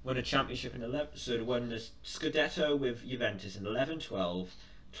 Won a championship in 11. So they won the Scudetto with Juventus in 11-12,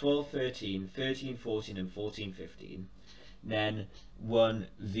 12-13, 13-14, and 14-15. Then won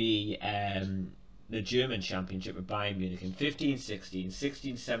the German championship with Bayern Munich in 15-16,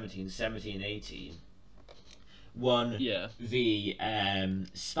 16-17, 17-18. Won the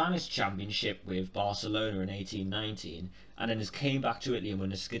Spanish championship with Barcelona in 18-19, and then has came back to Italy and won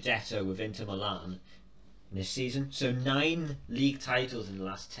the Scudetto with Inter Milan this season. So 9 league titles in the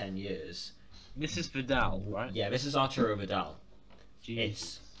last 10 years. This is Vidal, right? Yeah, this is Arturo Vidal. Jeez.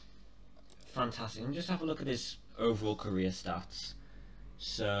 It's fantastic. And just have a look at his overall career stats.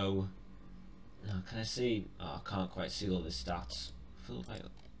 So, can I see? Oh, I can't quite see all his stats.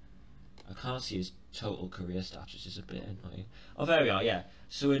 I can't see his total career stats, which is a bit annoying. Oh, there we are. Yeah.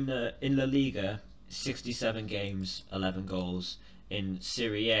 So in La Liga, 67 games, 11 goals. In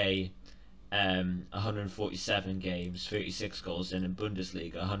Serie A, 147 games, 36 goals. And in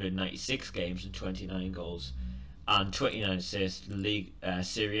Bundesliga, 196 games and 29 goals. And 29 assists,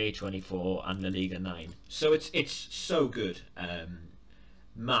 Serie A 24 and La Liga 9. So it's so good.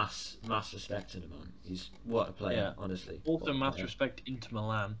 Mass respect to the man. He's what a player, honestly. Also mass respect Inter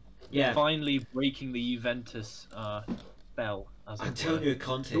Milan. Yeah. Finally breaking the Juventus spell. Antonio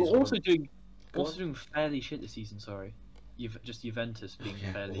Conte. Also doing fairly shit this season. Sorry, just Juventus being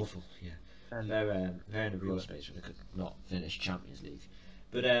fairly awful. Yeah. They're in a real space when they could not finish Champions League.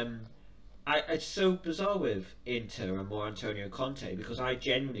 But it's so bizarre with Inter and more Antonio Conte, because I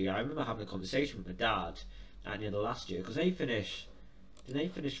remember having a conversation with my dad at the end of last year, because did they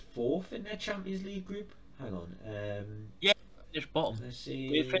finish 4th in their Champions League group? Hang on. Yeah, finished bottom. Let's see.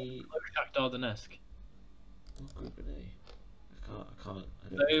 They finished Shakhtar Donetsk. What group are they? I can't.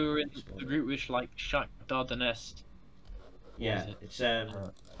 They were in the group which Shakhtar Donetsk. Yeah, it's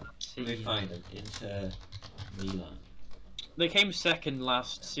let me find them. Inter Milan. They came second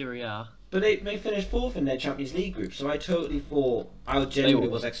last Serie A. But they finished 4th in their Champions League group, so I totally thought, I genuinely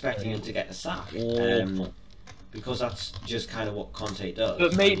was expecting him to get the sack. Because that's just kind of what Conte does.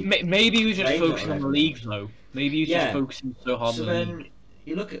 But maybe he was just focusing on the league, though. Maybe he was just focusing so hard on the league. So then,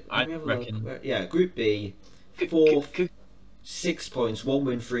 you look at... I reckon. Group B, 4th, 6 points, 1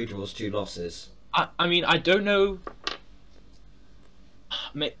 win, 3 draws, 2 losses. I mean, I don't know...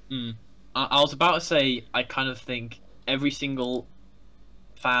 I was about to say, I kind of think every single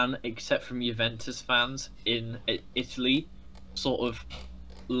fan, except from Juventus fans in Italy, sort of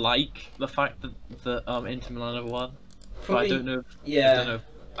like the fact that Inter Milan have won. Probably, but I don't know.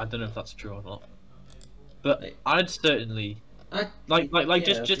 I don't know if that's true or not. But I'd certainly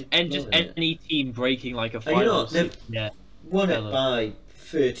just any team breaking like a final. Won it by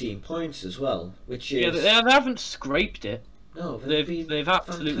 13 points as well, which is they haven't scraped it. No, they've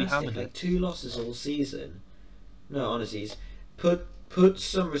absolutely hammered it. 2 losses all season. No, honestly, put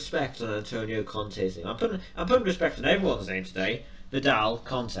some respect on Antonio Conte's name. I'm putting respect on everyone's name today. Vidal,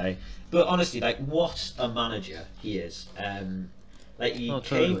 Conte. But honestly, what a manager he is. He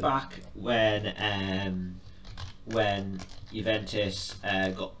came back when Juventus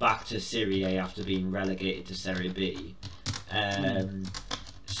got back to Serie A after being relegated to Serie B.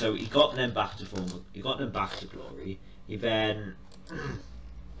 So he got them back to form. He got them back to glory. He then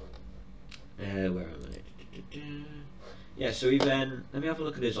where am I? Yeah, so he then, let me have a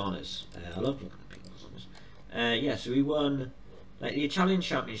look at his honours. I love looking at people's honours. So he won the Italian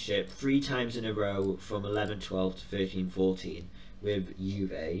Championship 3 times in a row from 11-12 to 13-14 with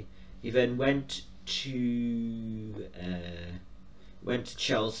Juve. He then went to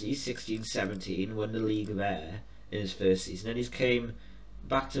Chelsea 16-17, won the league there in his first season. Then he came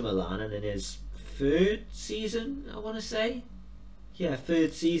back to Milan, and in his 3rd season, I want to say,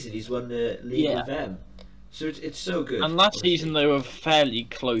 3rd season, he's won the league with them. So it's so good. And last season they were fairly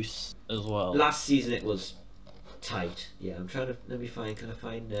close as well. Last season it was tight. Yeah, I'm trying to let me find. Can I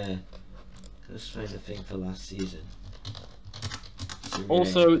find the thing for last season?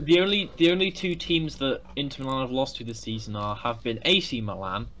 Also, the only 2 teams that Inter Milan have lost to this season have been AC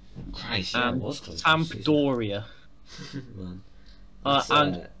Milan and Sampdoria.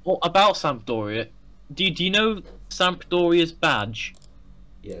 And about Sampdoria, do you know Sampdoria's badge?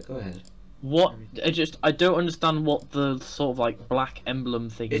 Yeah, go ahead. I don't understand what the sort of black emblem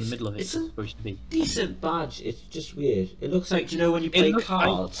thing in the middle of it is supposed to be. Decent badge. It's just weird. It looks like, when you play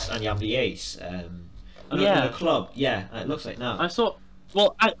cards and you have the ace. In a club. Yeah, it looks like that. I saw.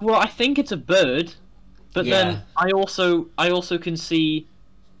 Well, I think it's a bird, but then I also can see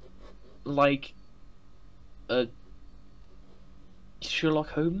a Sherlock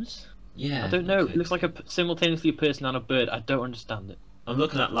Holmes. Yeah. I don't know. Okay. It looks like simultaneously a person and a bird. I don't understand it. I'm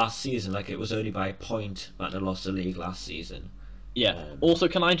looking at last season, like it was only by a point that they lost the league last season. Yeah. Also,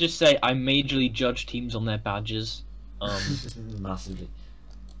 can I just say I majorly judge teams on their badges. Massively.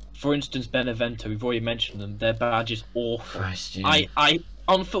 For instance, Benevento, we've already mentioned them. Their badge is awful. Christ, yeah. I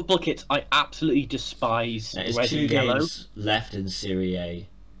on football kits, I absolutely despise red and yellow. Games left in Serie A.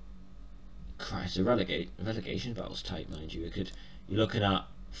 Christ, the relegation battle's tight, mind you. You're looking at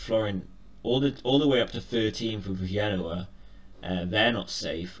Florent all the way up to 13th with Genoa. They're not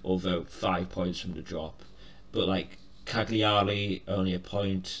safe, although 5 points from the drop. But like Cagliari, only a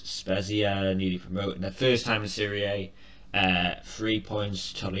point. Spezia, newly promoted, their first time in Serie A. 3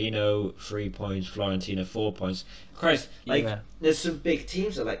 points. Torino, 3 points. Fiorentina, 4 points. Christ, there's some big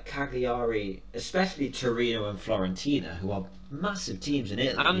teams that like Cagliari, especially Torino and Fiorentina, who are massive teams in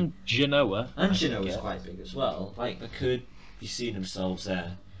Italy. And Genoa. And Genoa is quite big as well. Like, they could be seeing themselves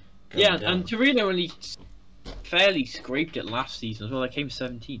there. Yeah, down. And Torino only fairly scraped it last season as well. They came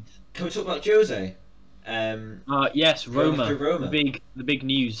 17th. Can we talk about Jose? Yes, Roma. The big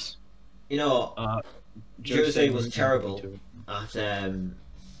news. You know, Jose was terrible at Spurs.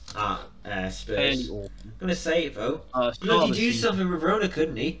 I'm gonna say it though. He'd do something with Rona,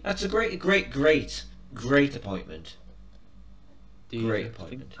 couldn't he? That's a great appointment. Great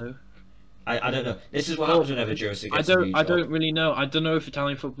appointment. So? I don't know. This is what happens whenever Jose gets a new job. I don't really know. I don't know if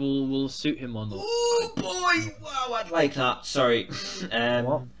Italian football will suit him or not. Oh boy! Wow, I'd like that. Sorry.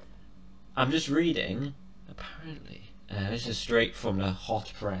 What? I'm just reading. Apparently, this is straight from the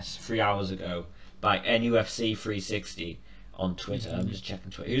hot press 3 hours ago by NUFC 360 on Twitter. I'm just checking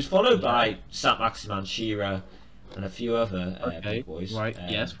Twitter. He was followed by Saint-Maximin Shearer and a few other big boys. Right.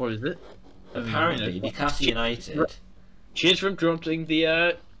 Yes. What is it? Apparently, Newcastle United. Cheers for interrupting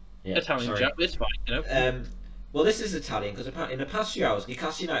the Italian chat. It's fine, you know. Well, this is Italian because apparently in the past few hours,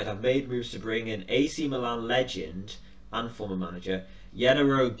 Newcastle United have made moves to bring in AC Milan legend and former manager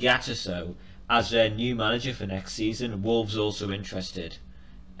Gennaro Gattuso as their new manager for next season. Wolves also interested.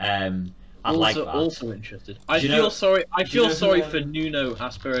 Also interested. I feel sorry for Nuno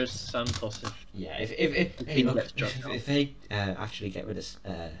Espirito Santos. If they actually get rid of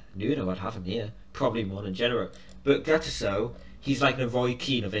Nuno, I'd have him here. Probably more than Gennaro. But Gattuso, he's like the Roy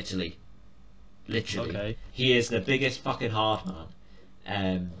Keane of Italy. Literally. Okay. He is the biggest fucking hard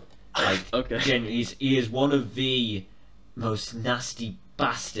man. He is one of the most nasty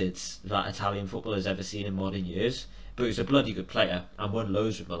bastards that Italian football has ever seen in modern years. But he's a bloody good player and won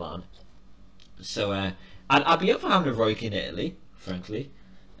loads with Milan. So I'd be up for having a Roy Keane in Italy, frankly.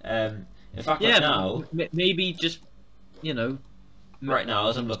 In fact, right now, maybe just right now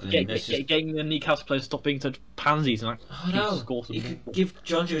as I'm looking at this, getting the Newcastle players stop being such pansies and you could give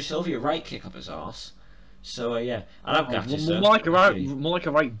John Joe Sylvia a right kick up his arse. So I'd have Gattuso. More like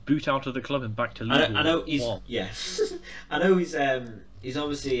a right boot out of the club and back to Liverpool. I know he's I know he's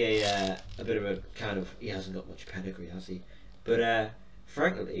obviously a bit of a kind of, he hasn't got much pedigree, has he? But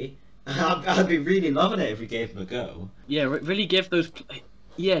frankly, I'd be really loving it if we gave him a go. Yeah, really give those.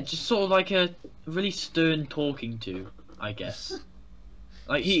 Just sort of like a really stern talking to, I guess.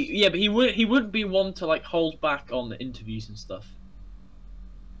 Like but he wouldn't be one to like hold back on the interviews and stuff.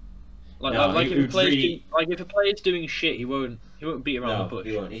 If a player's doing shit, he won't beat around the bush.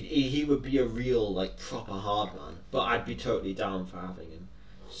 He won't. He would be a real like proper hard man. But I'd be totally down for having him.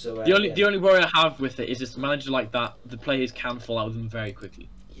 So the only worry I have with it is this manager like that, the players can fall out with them very quickly.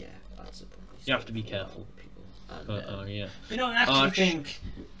 Yeah, that's a problem. You have to be careful. I actually think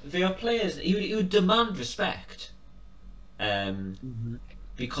there are players he would demand respect.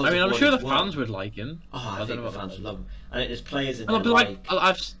 Because I'm sure the fans would like him. I think the fans would love him. And there's players in there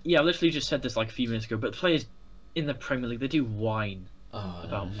I've literally just said this like a few minutes ago, but the players in the Premier League, they do whine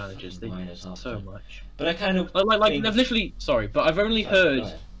about managers. They do so much. But I kind of they've literally but I've only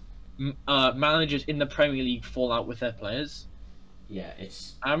heard managers in the Premier League fall out with their players. Yeah,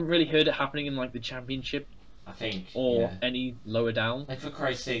 I haven't really heard it happening in like the Championship. I think, or any lower down. Like, for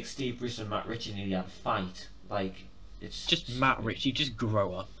Christ's sake, Steve Bruce and Matt Ritchie nearly had a fight. Like, it's just Matt Ritchie. Just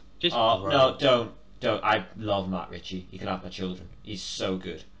grow up. Don't. I love Matt Ritchie. He can have my children. He's so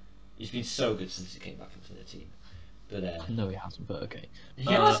good. He's been so good since he came back into the team. But no, he hasn't. But okay.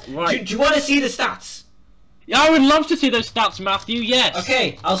 Right. Do you want to see the stats? Yeah, I would love to see those stats, Matthew. Yes.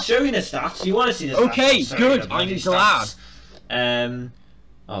 Okay, I'll show you the stats. You want to see the stats? Okay, good. I'm glad.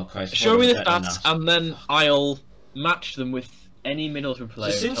 Oh Christ! Show me the stats, and then I'll match them with any Middlesbrough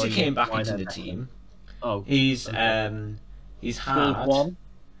player. So since he came back into the team, he's had an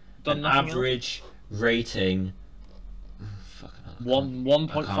average rating.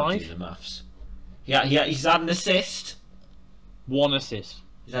 1.5. I can't do the maths. He's had an assist. One assist.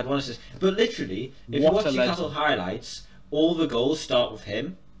 He's had one assist. But literally, if you watch Newcastle highlights, all the goals start with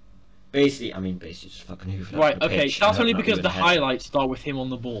him. Basically just fucking hoofing. Right, okay, that's only because the highlights start with him on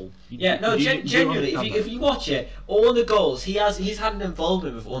the ball. Genuinely, if you watch it, all the goals, he's had an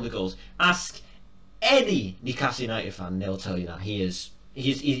involvement with all the goals. Ask any Newcastle United fan, they'll tell you that he's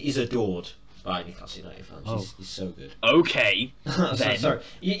adored by Newcastle United fans. He's so good. Okay. Sorry.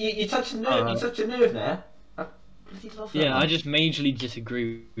 You touched a nerve, you touched a nerve there. I just majorly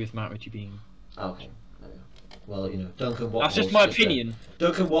disagree with Matt Ritchie being... Okay. Well, Duncan Watmore. That's just my opinion.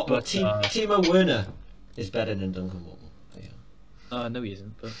 Duncan Watmore. Timo Werner is better than Duncan Watmore. Yeah. No, he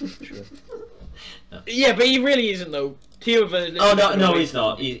isn't. But sure. No. Yeah, but he really isn't though. Timo Werner. Oh no, he's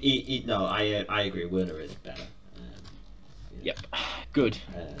not. No, I agree. Werner is better. Yep. Good.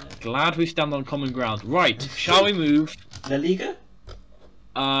 Glad we stand on common ground. Right. Shall we move? La Liga.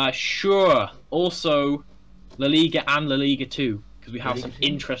 Sure. Also, La Liga and La Liga 2. Because we have some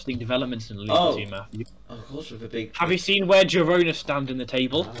interesting developments in La Liga 2, Matthew. Oh, of course, with a big... Have you seen where Girona stand in the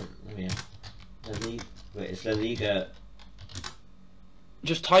table? Wait, it's La Liga...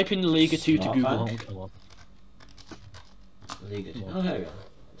 Just type in La Liga 2 to Google. Come on. La Liga 2. Oh, there we go.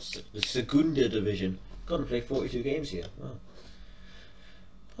 The Segunda Division. Got to play 42 games here.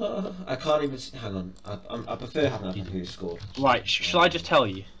 I can't even... Hang on. I prefer having up who scored. Right, shall I just tell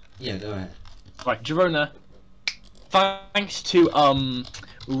you? Yeah, go ahead. Right, Girona... Thanks to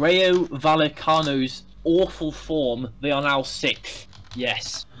Rayo Vallecano's awful form, they are now 6th.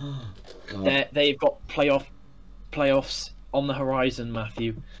 Yes, they've got playoffs on the horizon,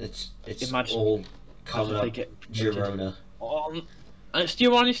 Matthew. It's all coming up. Girona. And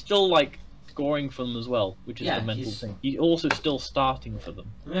Girona is still like scoring for them as well, which is the mental thing. He's also still starting for them.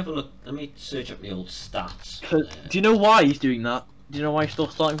 Let me have a look. Let me search up the old stats. Do you know why he's doing that? Do you know why he's still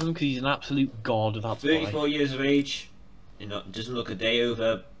starting for them? Because he's an absolute god. That's 34 years of age. Doesn't look a day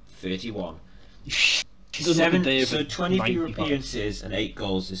over 31. 23 appearances and 8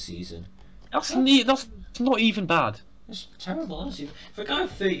 goals this season. That's not even bad. It's terrible, honestly. For a guy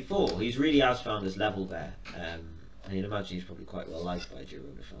of 34, he really has found his level there. And you'd imagine he's probably quite well liked by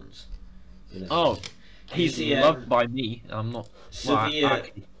Girona fans. He's loved by me. I'm not. Sevilla,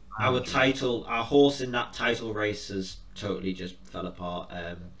 our horse in that title race has totally just fell apart.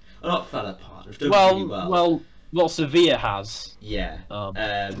 Not fell apart. They've done really well. Well, Sevilla has. Yeah.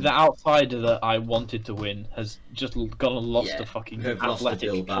 The outsider that I wanted to win has just gone and lost to fucking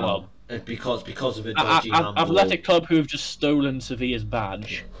Athletic Club. Because of a dodgy handball. Athletic Club, who have just stolen Sevilla's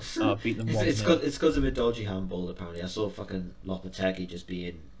badge, beat them 1-0. It's because of a dodgy handball, apparently. I saw fucking Lopetegui just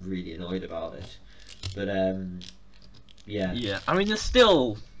being really annoyed about it. But, yeah. Yeah, I mean, there's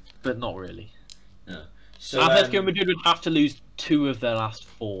still... But not really. No. So, Atletico Madrid would have to lose 2 of their last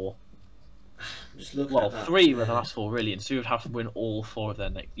 4. Just look well, at that. 3 of the last 4 really, and so would have to win all 4 of their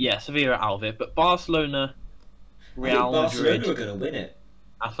next. Yeah, Sevilla are out of it, but Barcelona, Real Madrid, Barcelona are going to win it.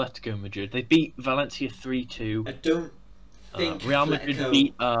 Atletico Madrid. They beat Valencia 3-2. I don't think Real Madrid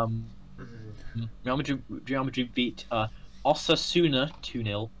beat Real Madrid beat Osasuna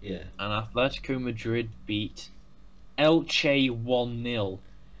 2-0. Yeah. And Atletico Madrid beat Elche 1-0.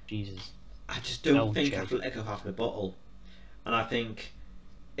 Jesus. I just don't think Atletico have the bottle, and I think.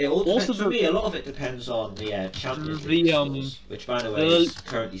 It all depends, for me, a lot of it depends on the Champions League scores, which, by the way, is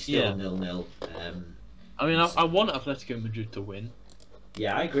currently still 0-0. I mean, I want Atletico Madrid to win.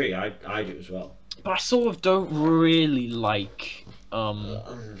 Yeah, I agree. I do as well. But I sort of don't really like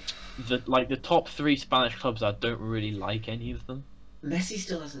the top 3 Spanish clubs. I don't really like any of them. Messi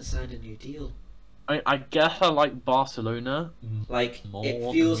still hasn't signed a new deal. I guess I like Barcelona. Like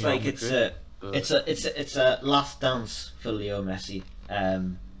it feels like it's a last dance for Leo Messi. I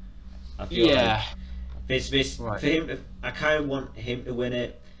feel like this for him. I kind of want him to win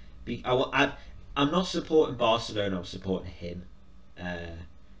it. I'm not supporting Barcelona. I'm supporting him.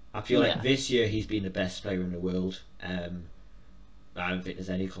 I feel like this year he's been the best player in the world. I don't think there's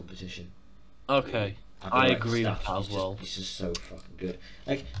any competition. Okay, I agree with that as well. He's just so fucking good.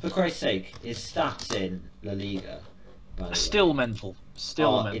 Like, for Christ's sake, his stats in La Liga, still mental.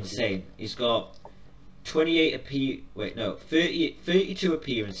 Still mental. Insane. He's got 32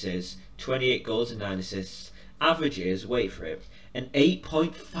 appearances, 28 goals and 9 assists. Averages, wait for it, an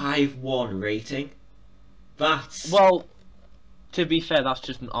 8.51 rating. That's... Well, to be fair, that's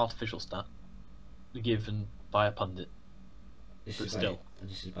just an artificial stat given by a pundit. This is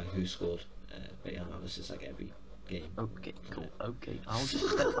by who scored. But yeah, this is like every game. Okay, cool. Okay, I'll just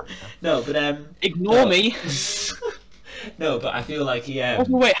step back now. No, but ignore me. No, but I feel like he.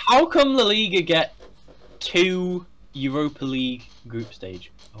 Wait, how come La Liga get 2 Europa League group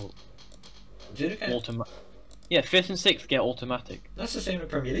stage? Did it get? Yeah, 5th and 6th get automatic. That's the same in the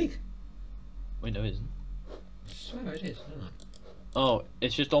Premier League. Wait, no, it isn't. swear it is. Oh,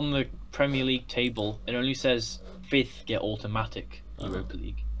 it's just on the Premier League table. It only says 5th get automatic Europa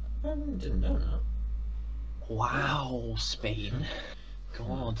League. I didn't know that. Wow, Spain.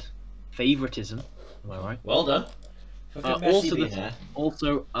 God. Favoritism. Am I right? Well done.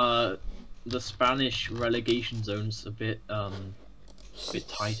 Also, the Spanish relegation zone's a bit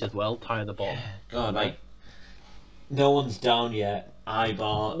tight as well, tight at the bottom. God, like, no one's down yet.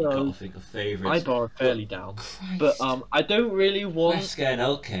 Eibar, gotta think of favourites. Eibar are fairly down, but I don't really want. Huesca and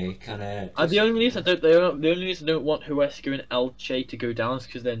Elche kind of. The only reason I don't want Huesca and Elche to go down is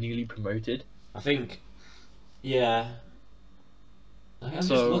because they're newly promoted. I think, yeah. I'm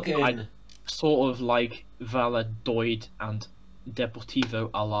so just looking. I sort of like Valladolid and Deportivo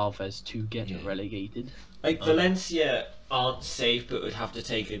Alaves to get relegated. Like Valencia aren't safe, but would have to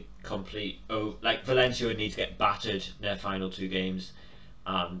take a complete. Like Valencia would need to get battered in their final 2 games,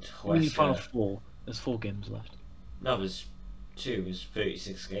 and Huesca. Final 4. There's 4 games left. No, there's 2. It was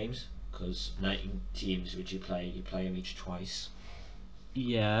 36 games because 19 teams which you play them each twice.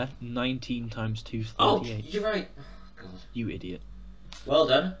 Yeah, 19 times 2 is 38. Oh, you're right. Oh, God. You idiot. Well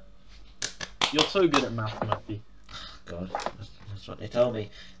done. You're so good at math, Matthew. God, that's what they told me.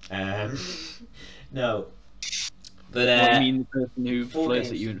 No. But I mean the person who flirts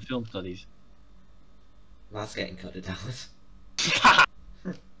at you in film studies. That's getting cut to Dallas.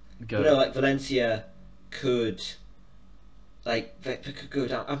 Go. No, like Valencia could, like, could go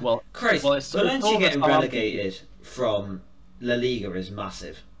down. Christ, Valencia getting relegated from La Liga is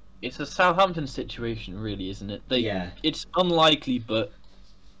massive. It's a Southampton situation, really, isn't it? It's unlikely, but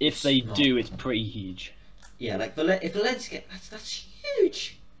if they do, it's pretty huge. Yeah, like if Valencia, that's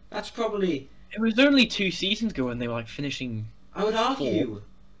huge. That's probably. It was only 2 seasons ago when they were like finishing. I would argue. 4.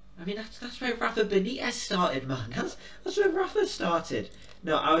 I mean, that's where Rafa Benitez started, man. That's where Rafa started.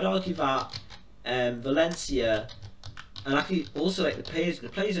 No, I would argue that Valencia, and actually also like the players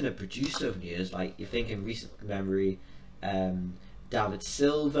that have produced over the years. Like you think in recent memory, David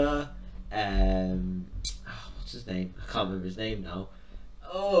Silva. What's his name? I can't remember his name now.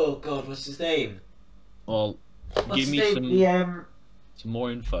 Oh God, what's his name? Well, give me some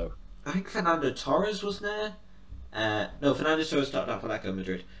more info. I think Fernando Torres was there. No, Fernando Torres started off for Atletico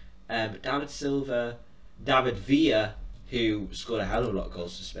Madrid. But David Silva, David Villa, who scored a hell of a lot of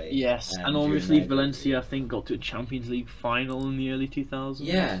goals for Spain. Yes, and obviously Valencia, I think, got to a Champions League final in the early 2000s.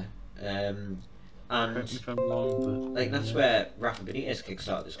 Yeah. And if I'm wrong, but that's where Rafa Benitez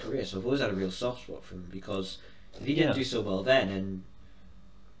kickstarted his career. So I've always had a real soft spot for him because if he didn't do so well then, and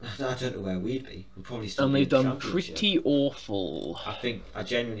I don't know where we'd be. We'd probably still. And they've done pretty awful. I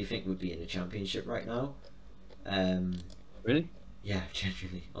genuinely think we'd be in the Championship right now. Really? Yeah,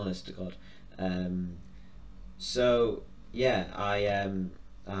 genuinely, honest to God. So yeah, I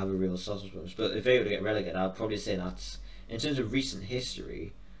have a real soft spot. But if they were to get relegated, I'd probably say that's, in terms of recent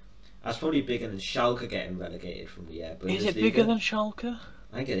history, that's probably bigger than Schalke getting relegated from the Bundesliga. Is it bigger than Schalke?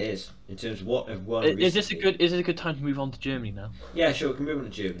 I think it is, in terms of what have won. Is this a good time to move on to Germany now? Yeah, sure, we can move on to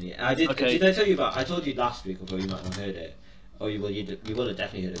Germany. Did I tell you about? I told you last week, although you might not have heard it. Oh, you would have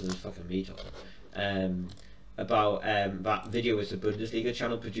definitely heard it. It was fucking me talking. About that video was the Bundesliga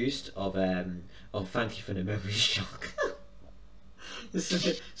channel produced of thank you for the memory shock. It's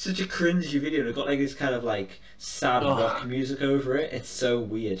such a cringy video. And it got like this kind of like sad rock music over it. It's so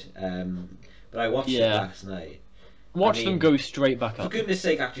weird. But I watched it last night. Watch them go straight back up. For goodness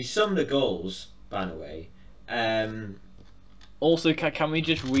sake, actually, some of the goals, by the way. Also, can we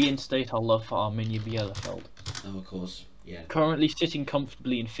just reinstate our love for Arminia Bielefeld? Oh, of course, yeah. Currently sitting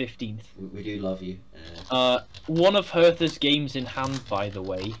comfortably in 15th. We do love you. One of Hertha's games in hand, by the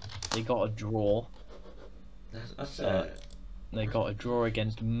way. They got a draw. They got a draw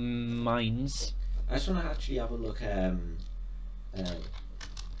against Mainz. I just want to actually have a look.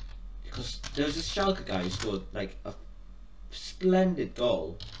 Because there was this Schalke guy who scored like a splendid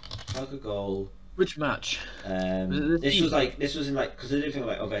goal. Schalke goal. Which match? This was in like, because they did think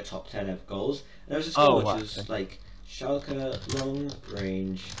like their top 10 of goals. And there was this goal which was like Schalke long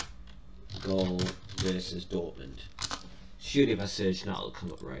range goal versus Dortmund. Surely if I search that it'll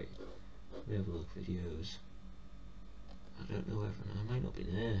come up right. Let me have a look, videos. I don't know whether I might not be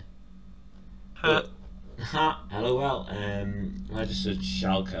there. LOL. I just searched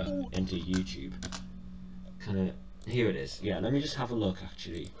Schalke into YouTube. Kinda, here it is. Yeah, let me just have a look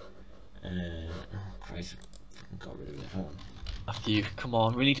actually. Oh Christ, I got rid of it. Hold on. Matthew, come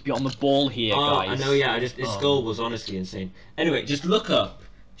on, we need to be on the ball here, guys. I know, yeah, this goal was honestly insane. Anyway, just look up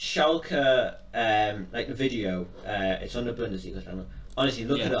Schalke, like the video, it's on the Bundesliga channel. Honestly,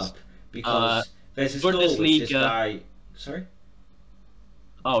 look it up, because there's this goal which this guy... Sorry?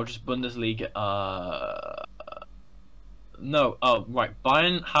 Oh, just Bundesliga, No. Oh, right.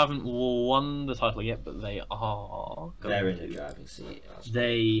 Bayern haven't won the title yet, but they are. They're in the driving seat.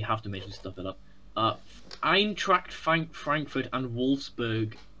 They have to make them stuff it up. Eintracht Frankfurt and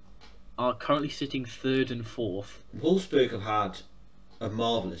Wolfsburg are currently sitting third and fourth. Wolfsburg have had a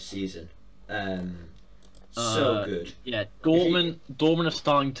marvelous season. So good. Yeah, Dortmund are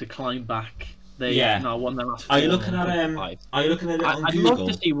starting to climb back. They now won their last. Are you looking at Are you looking at it on I'd Google? love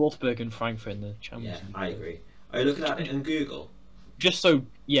to see Wolfsburg and Frankfurt in the Champions League. Yeah, I agree. Are you looking at it on Google? Just so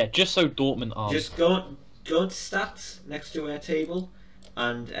Dortmund are. Just go on stats next to our table,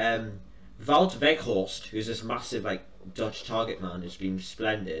 and Wout Weghorst, who's this massive Dutch target man, has been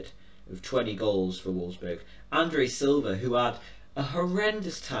splendid with 20 goals for Wolfsburg. Andre Silva, who had a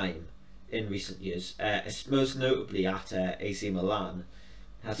horrendous time in recent years, most notably at AC Milan,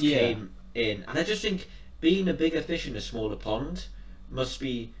 has came in, and I just think being a bigger fish in a smaller pond must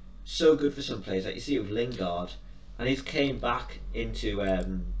be so good for some players. Like you see it with Lingard, and he's came back into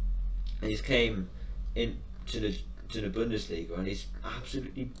to the Bundesliga, and he's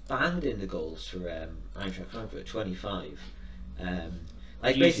absolutely banged in the goals for Eintracht Frankfurt, 25.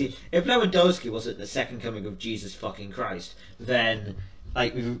 Basically, if Lewandowski wasn't the second coming of Jesus fucking Christ, then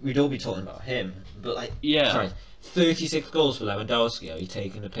we'd all be talking about him. But 36 goals for Lewandowski. Are you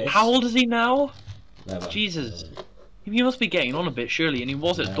taking the piss? How old is he now? Jesus, he must be getting on a bit, surely, and he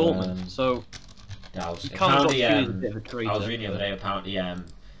was at Dortmund, so. Apparently, I was reading the other day. Apparently,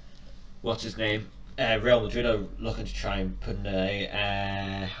 what's his name? Real Madrid are looking to try and put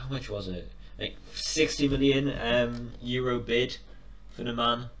in how much was it? 60 million euro bid for the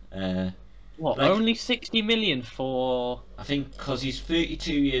man. Only 60 million for? I think because he's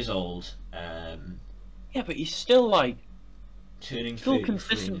 32 years old. Yeah, but he's still turning. Still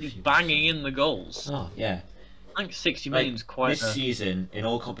consistently banging in the goals. Oh yeah. I think 60 million is quite. This season in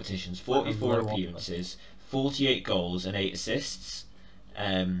all competitions, 44 appearances, 48 goals and 8 assists.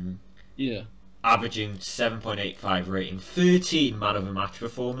 Yeah. Averaging 7.85 rating, 13 man of the match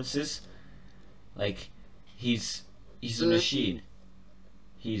performances. He's a machine.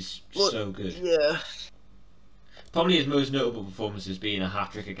 He's so good. Yeah. Probably his most notable performance is being a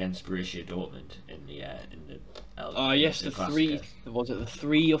hat-trick against Borussia Dortmund in the the 3 was it the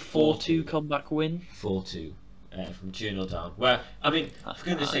 3 or 4-2 comeback win? 4-2 from 2-0 down. Where for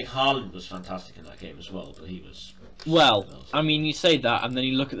goodness sake, Haaland was fantastic in that game as well, but he was. Well, you say that, and then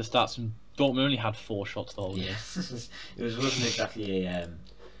you look at the stats, and Dortmund only had 4 shots the whole game. It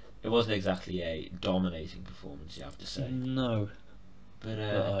wasn't exactly a dominating performance, you have to say. No. But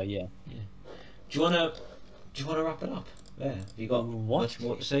yeah. Do you wanna wrap it up? Have you got much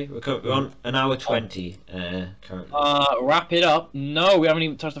more to say? We're on an hour 20 currently. Wrap it up? No, we haven't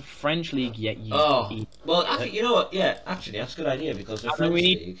even touched the French league yet. Well, actually, you know what? Yeah, actually, that's a good idea because the French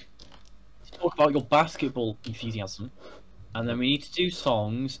league. To talk about your basketball enthusiasm, and then we need to do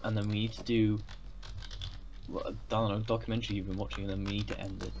songs, and then we need to do I don't know, documentary you've been watching, and then we need to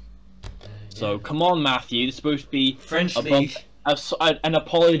end it. So come on, Matthew. It's supposed to be French league. An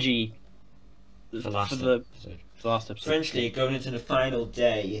apology for last episode. French league going into the final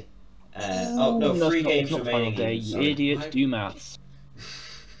day. 3 games remaining. Day, you idiot. Do maths.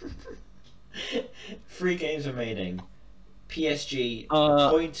 3 games remaining. PSG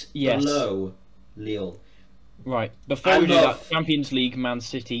point below Lille. Right. Before we do that, Champions League, Man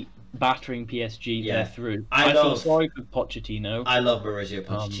City battering PSG. They're through. I feel sorry for Pochettino. I love Mauricio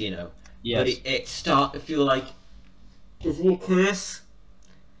Pochettino. Yes. But it start to feel like, is he a curse?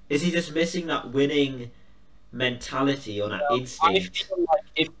 Is he just missing that winning mentality or that instinct? I feel like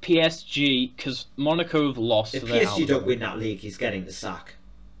if PSG, because Monaco have lost. If PSG don't win that league, he's getting the sack.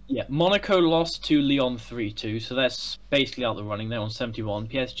 Yeah, Monaco lost to Lyon 3-2, so they're basically out the running. They're on 71.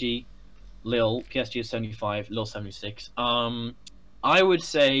 PSG is 75, Lille 76. I would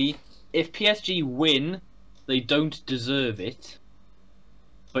say if PSG win, they don't deserve it,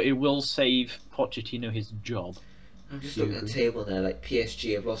 but it will save Pochettino his job. I'm just looking at the table there.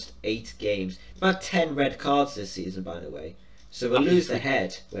 PSG have lost 8 games. They've had 10 red cards this season, by the way. So they'll lose the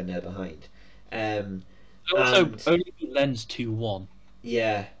head when they're behind. Also, only beat Lens 2-1.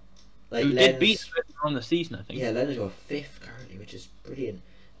 Yeah. Who did beat on the season, I think. Yeah, Lens are 5th currently, which is brilliant.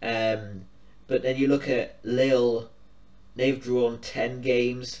 But then you look at Lille, they've drawn 10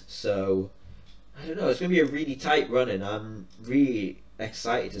 games, so I don't know, it's going to be a really tight run, and I'm really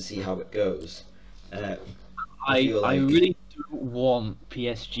excited to see how it goes. I really do want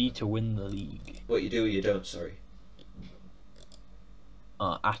PSG to win the league. What you do or you don't, sorry?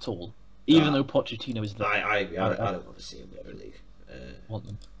 At all. Even though Pochettino is there. I agree, I don't want to see him win the league. Want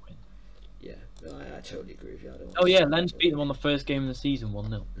them to win. Yeah, no, I totally agree with you. Lens beat them on the first game of the season,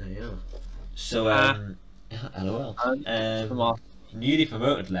 1-0. Yeah. So, LOL. From Newly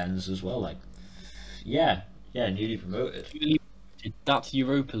promoted Lens as well. Like, yeah, newly promoted. That's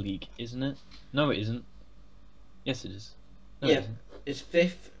Europa League, isn't it? No, it isn't. Yes, it is. No, yeah, it isn't. It's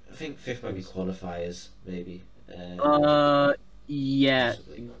fifth. I think fifth might be qualifiers, maybe. Yeah.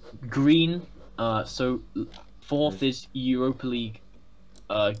 Possibly. Green. So fourth is Europa League.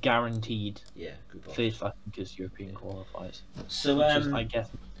 Guaranteed. Yeah, group off. Fifth, I think, is European qualifiers. So which is, I guess.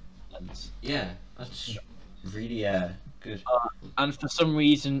 Yeah, that's really good. And for some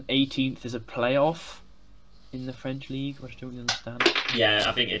reason, 18th is a playoff in the French league, which I don't understand. Yeah,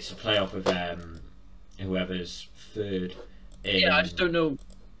 I think it's a playoff with whoever's third. Yeah, I just don't know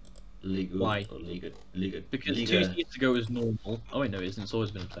Liga why. Or Liga. Because 2 seasons ago was normal. Oh wait, no, it isn't. It's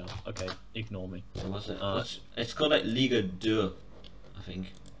always been a playoff. Okay, ignore me. What was it? It's called like Liga 2, I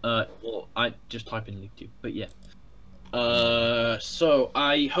think. Well, I just type in League 2, but yeah. So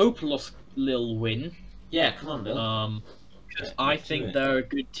I hope Lille win. Yeah, come on, Lille. Because I think they're a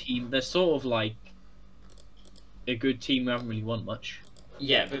good team. They're sort of like a good team who haven't really won much.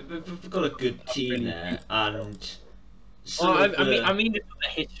 Yeah, but we've got a good team there, and. I mean, the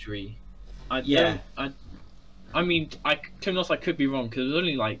history. I mean, to be honest, I could be wrong because it was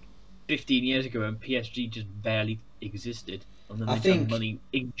only like 15 years ago when PSG just barely existed, and then they had money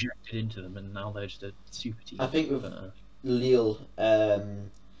injected into them, and now they're just a super team. I think with Lille,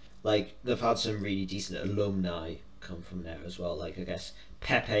 like they've had some really decent alumni come from there as well. Like I guess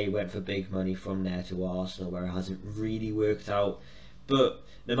Pepe went for big money from there to Arsenal, where it hasn't really worked out. But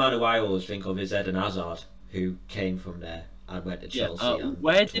the man who I always think of is Eden Hazard, who came from there and went to Chelsea.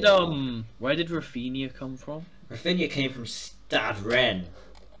 Where did Rafinha come from? Rafinha came from Stade Rennes.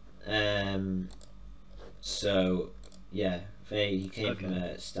 So yeah, he came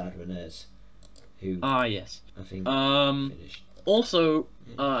from Stade Rennes, who yes, I think finished. Also,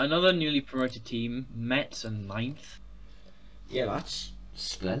 another newly promoted team, Metz, and 9th. Yeah, that's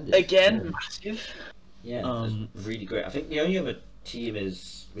splendid. Again, massive. Yeah, that's really great. I think the only other team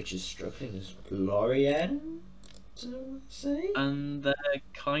which is struggling is Lorient, and they're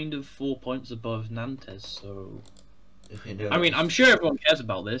kind of 4 points above Nantes. So, I mean, I'm sure everyone cares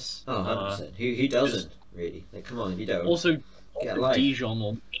about this. Oh, 100%. Who doesn't really? Like, come on, if you don't. Also Dijon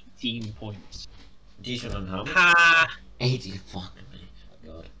on 18 points. Dijon on how much? 18. Fuck me,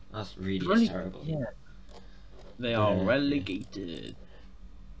 God, that's really terrible. Yeah, they are relegated.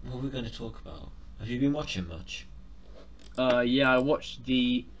 What are we going to talk about? Have you been watching much? Yeah, I watched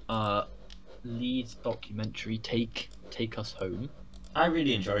the Leeds documentary Take Us Home. I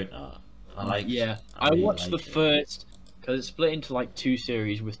really enjoyed that. I watched the first, because it's split into like 2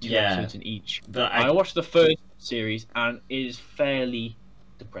 series with 2 episodes in each. But I watched the first series and it is fairly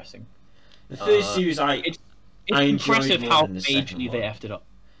depressing. The first series it's impressive how majorly they effed it up.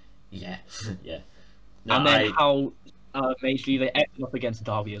 Yeah, yeah. No, and then how majorly they effed it up against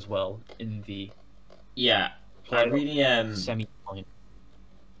Derby as well in the I really semi-point.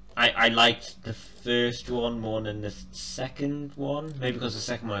 I liked the first one more than the second one. Maybe because the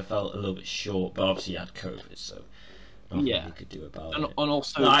second one I felt a little bit short, but obviously you had COVID, so nothing you could do about it. And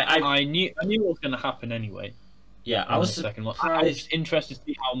also, I knew what was going to happen anyway. Yeah, I was the second one. I was interested to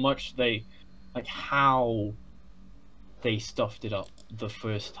see how much how they stuffed it up the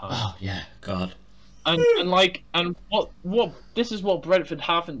first time. Oh yeah, God. And what this is what Brentford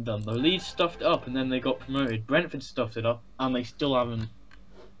haven't done though. Leeds stuffed it up and then they got promoted. Brentford stuffed it up and they still haven't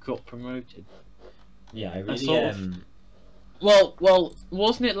got promoted. Yeah, I really Well,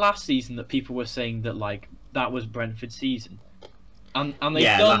 wasn't it last season that people were saying that that was Brentford's season? And they've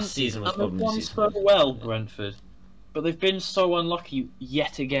done, last season was probably done so well, Brentford, but they've been so unlucky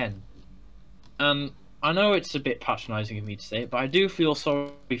yet again. And I know it's a bit patronising of me to say it, but I do feel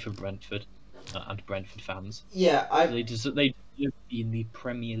sorry for Brentford and Brentford fans. Yeah, they deserve to be in the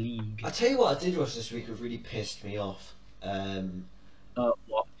Premier League. I tell you what, I did watch this week that really pissed me off.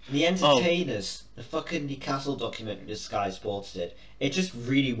 What? The Entertainers, the fucking Newcastle documentary that Sky Sports did. It just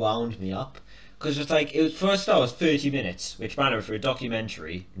really wound me up because it was first start was 30 minutes, which matter for a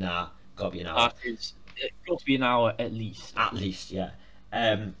documentary. Nah, gotta be an hour. It's got to be an hour at least. At least, yeah.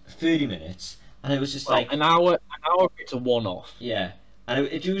 30 minutes, and it was just an hour. It's a one-off. Yeah, and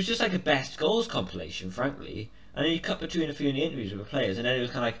it was just like a best goals compilation, frankly. And then you cut between a few of the interviews with the players, and then it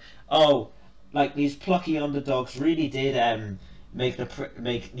was kind of these plucky underdogs really did make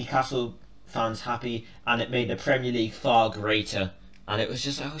Newcastle fans happy, and it made the Premier League far greater. And it was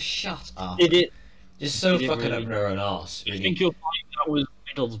just shut up. Did it? Just so fucking really? Up their own arse. Really. I think you'll find that was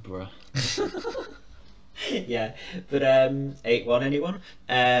Middlesbrough. Yeah, but 8-1 anyone?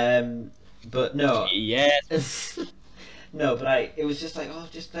 But no. Yes. No, but it was just like,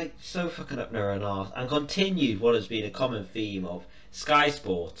 just like so fucking up their own arse, and continued what has been a common theme of Sky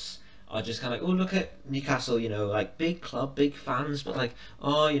Sports. Are just kind of like, oh, look at Newcastle, like big club, big fans, but like,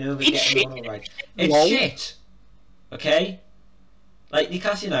 they're getting on all right. It's shit. Okay? Like,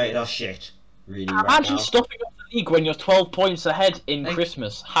 Newcastle United are shit. Really, Imagine stopping up the league when you're 12 points ahead in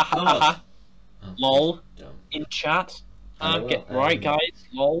Christmas. Ha ha ha ha. Lol. In chat. Right, guys.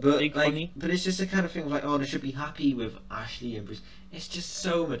 Lol. Big funny. But it's just the kind of thing of like, they should be happy with Ashley and Bruce. It's just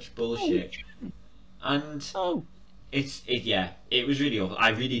so much bullshit. And it was really awful. I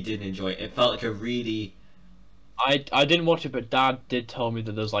really didn't enjoy it. It felt like a really... I didn't watch it, but Dad did tell me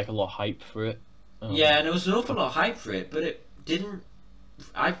that there's like a lot of hype for it. Yeah, and there was an awful lot of hype for it, but it didn't...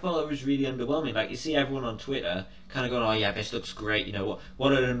 I felt it was really underwhelming. Like, you see everyone on Twitter kind of going, oh yeah, this looks great,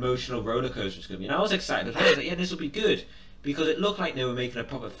 what an emotional roller coaster it's going to be. And I was excited. I was like, yeah, this will be good. Because it looked like they were making a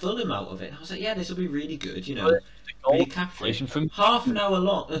proper film out of it. And I was like, yeah, this will be really good, really capturing. From half an hour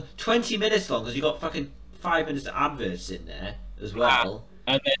long, 20 minutes long, because you got fucking 5 minutes of adverts in there as well.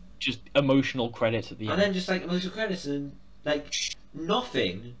 And then just emotional credits at the end. And then just like emotional credits and like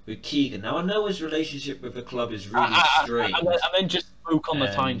nothing with Keegan. Now I know his relationship with the club is really strange. And then just spoke on the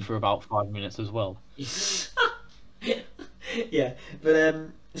time for about 5 minutes as well. Yeah, but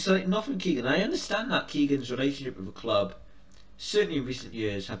so like nothing Keegan. I understand that Keegan's relationship with the club, certainly in recent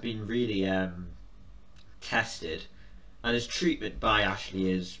years, have been really tested, and his treatment by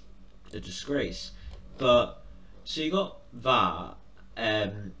Ashley is a disgrace. But so you got that.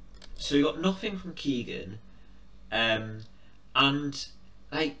 So you got nothing from Keegan, and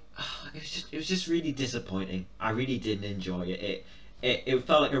like it was just really disappointing. I really didn't enjoy it. It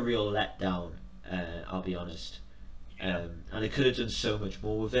felt like a real letdown. I'll be honest. And they could have done so much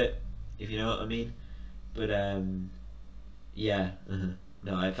more with it, if you know what I mean. But no,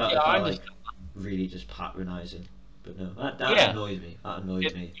 I felt like really just patronising. But no, that annoys me. That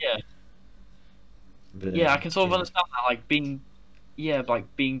annoys me. Yeah. But, I can sort of understand that,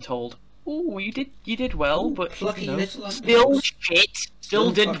 like being told, "Oh, you did well, but still shit.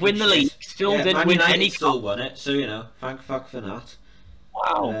 Still didn't win the league. Still didn't win any. Still won it. So thank fuck for that."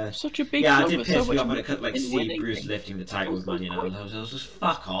 Wow, such a big. Yeah, I did piss me off when it cut like Steve Bruce lifting the title with Man United. I was just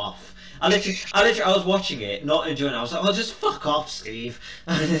fuck off. I was watching it, not enjoying it. I was like, just fuck off, Steve.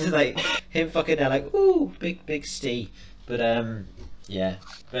 And like him fucking there, like, ooh, big Steve. But yeah.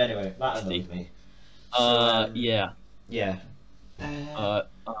 But anyway, that annoyed me. Yeah. Yeah.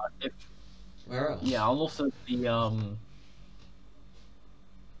 Where else? Yeah, I'll also be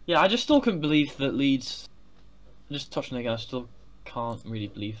Yeah, I just still couldn't believe that Leeds. Just touching again, I still can't really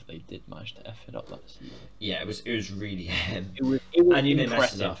believe they did manage to F it up that season. Yeah, it was really it was and you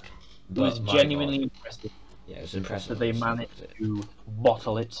impressive. It was genuinely impressive. Yeah, it was impressive that they managed to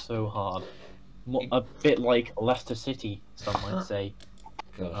bottle it so hard. A bit like Leicester City, some might say.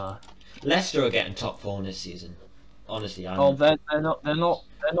 God. Leicester are getting top form this season. Honestly, they're not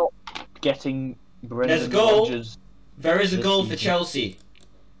getting Brendan There's a goal. Rodgers. There is a goal for Chelsea.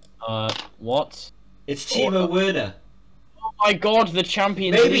 What? It's Timo Werner. Oh my God, the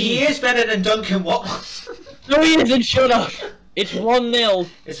Champions Maybe League. he is better than Duncan Watts. No, he isn't. Shut up. It's 1-0.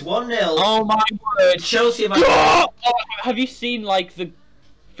 It's 1-0. Oh my word. Chelsea have you seen like the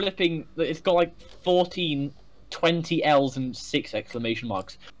flipping? It's got like 14, 20 L's and 6 exclamation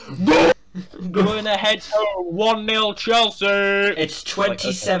marks. Going ahead, 1-0 Chelsea. It's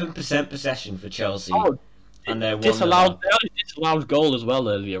 27% possession for Chelsea. Oh, and they're disallowed goal as well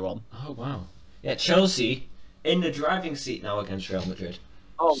earlier on. Oh wow. Yeah, Chelsea in the driving seat now against Real Madrid.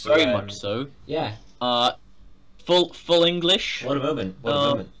 Oh, so, very much so. Yeah. Full English. What a moment! What a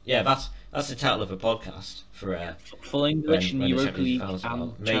moment! Yeah, that's the title of a podcast for full English and Europa League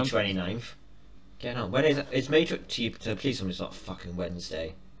May 29th. Get on. When is it? It's May to please somebody. It's not fucking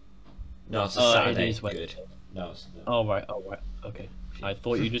Wednesday. No, it's a Saturday. It is Wednesday. Good. No, it's not. Oh right. Okay. I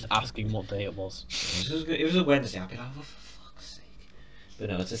thought you were just asking what day it was. It was a Wednesday. I'd be like, oh, for fuck's sake. But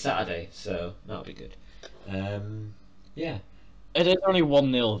no, it's a Saturday, so that'll be good. Yeah. It is only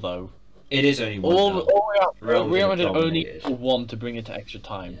 1-0 though. It is only 1-0. Real Madrid only won to bring it to extra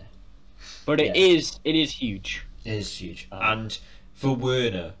time. Yeah. But it is huge. It is huge. And for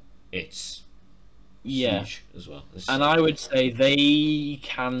Werner, it's huge as well. And I would say they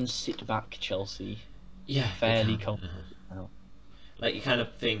can sit back Chelsea. Yeah, fairly comfortably. Like you kind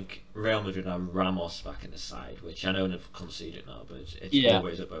of think Real Madrid have Ramos back in the side, which I know they've conceded now, but it's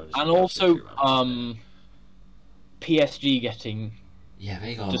always a bonus. And also, PSG getting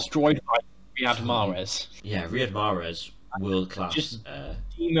destroyed by Riyad Mahrez. Yeah, Riyad Mahrez, world class. Just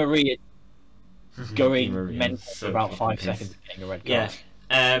Di Maria going mental for about 5 seconds and getting a red card.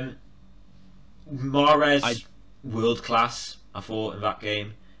 Yeah. Mahrez world class. I thought in that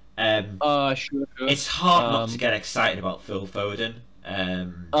game. Sure. It's hard not to get excited about Phil Foden.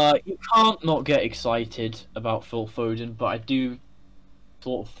 You can't not get excited about Phil Foden, but I do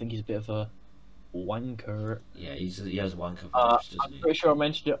sort of think he's a bit of a wanker. Yeah, he has wanker vibes, I'm pretty sure I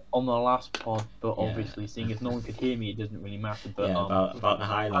mentioned it on the last pod, but obviously, seeing as no one could hear me, it doesn't really matter. But about the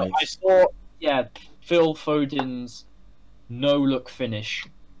highlights. I saw, Phil Foden's no-look finish.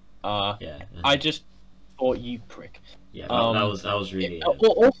 I just thought, you prick. Yeah, that was really.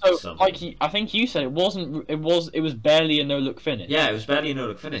 Also, I think you said it was barely a no-look finish. Yeah, it was barely a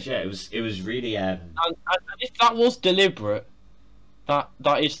no-look finish. Yeah, it was really. And if that was deliberate, that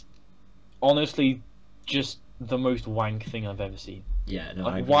is honestly just the most wank thing I've ever seen. Yeah, no.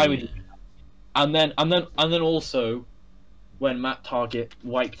 Why would? And then also, when Matt Target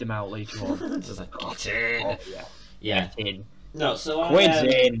wiped him out later on, it's just like yeah. No, so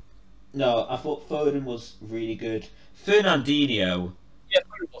No, I thought Foden was really good. Fernandinho,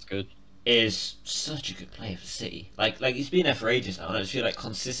 Foden was good. Is such a good player for City. Like he's been there for ages now, and I just feel like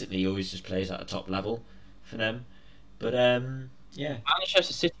consistently he always just plays at a top level for them. But yeah.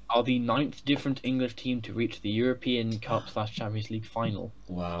 Manchester City are the 9th different English team to reach the European Cup / Champions League final.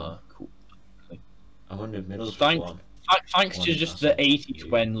 Wow. Cool. I wonder if Middlesbrough won. Thanks to just the 80s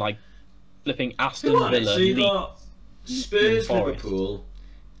when flipping Aston Villa. So you got Spurs, Liverpool,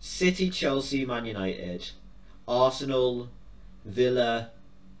 City, Chelsea, Man United, Arsenal, Villa,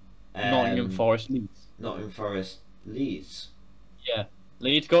 Nottingham Forest, Leeds. Yeah,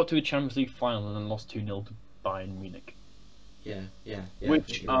 Leeds got to a Champions League final and then lost 2-0 to Bayern Munich. Yeah.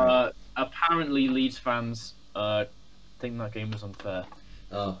 Which apparently Leeds fans think that game was unfair.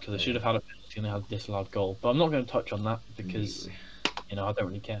 Because they should have had a penalty and they had a disallowed goal. But I'm not going to touch on that because I don't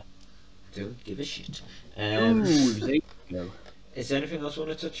really care. Don't give a shit. There you go. Is there anything else you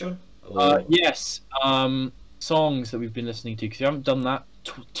want to touch on? Yes. Songs that we've been listening to, because we haven't done that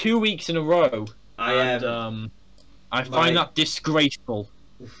 2 weeks in a row. I find that disgraceful.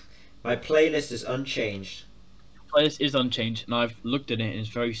 My playlist is unchanged. Playlist is unchanged, and I've looked at it, and it's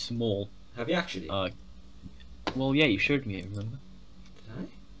very small. Have you actually? Well, yeah, you showed me it. Remember? Did I?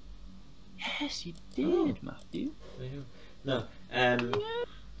 Yes, you did, Matthew. No.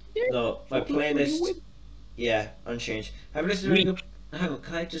 No, my playlist. Yeah, unchanged. Have you listened to any good? Hang on,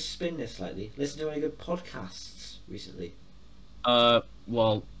 can I just spin this slightly? Listen to any good podcasts recently?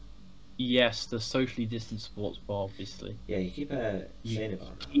 Well, yes, the socially distant sports bar, obviously. Yeah, you keep saying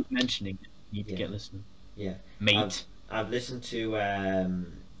about that. Keep mentioning it. You need to get listening. Yeah, mate. I've listened to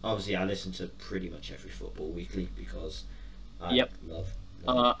obviously I listen to pretty much every Football Weekly because I love.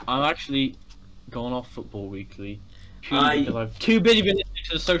 I'm actually gone off Football Weekly. Because I've too busy been listening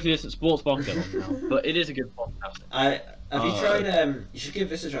to the socially distant sports bar now, but it is a good podcast. Have you tried? You should give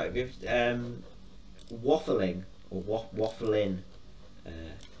this a try. Give Waffling or Wafflin,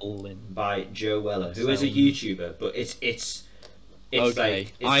 by Joe Weller, who is a YouTuber, but it's okay.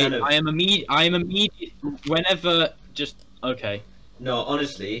 Like I am immediate. Whenever, just okay. No,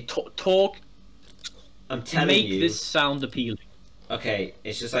 honestly, talk. I'm telling you, make this sound appealing. Okay,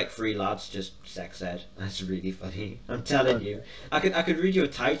 it's just like 3 lads just sex ed. That's really funny. I'm telling you. I could read you a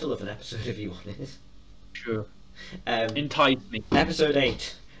title of an episode if you wanted. Sure. Entice me. Episode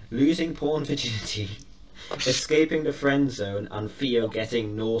 8: Losing porn virginity, escaping the friend zone, and Theo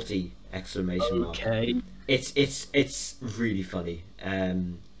getting naughty! Exclamation mark. Okay. It's really funny.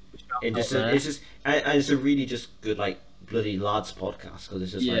 It's a really just good like bloody lads podcast because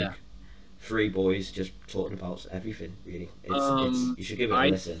it's just like 3 boys just talking about everything. Really, it's you should give it a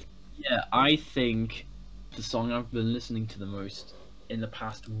listen. Yeah, I think the song I've been listening to the most in the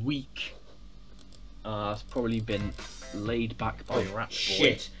past week has probably been "Laid Back" by Rat Boy.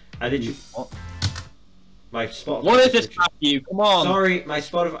 Shit! I did you. What? My Spotify. What is this, Matthew? Come on. Sorry, my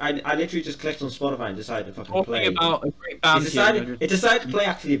Spotify. I literally just clicked on Spotify and decided to fucking play. Talking about a great band. It decided to play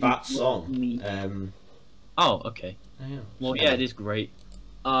actually that song. Oh, okay. Yeah, well, yeah, it is great.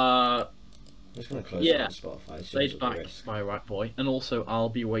 I'm just gonna close it on Spotify. Laid Back by Rat Boy, and also "I'll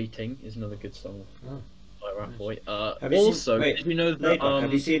Be Waiting" is another good song by Rat Boy. Did you know that?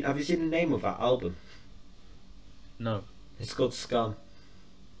 Have you seen the name of that album? No. It's called Scum.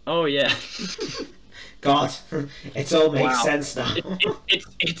 Oh yeah. God, it all makes sense now.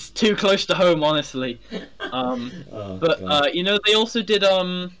 It's too close to home, honestly. They also did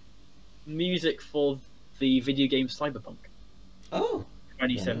music for the video game Cyberpunk. Oh.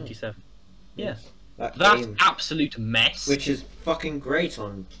 2077. Yeah. That's absolute mess. Which is fucking great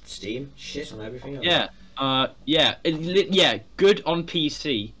on Steam. Shit on everything else. Yeah. Good on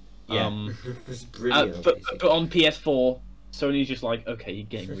PC. Yeah. It's brilliant. But on PS4, Sony's just like, okay, you're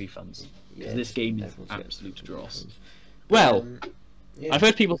getting refunds because this game is absolute dross. Well, I've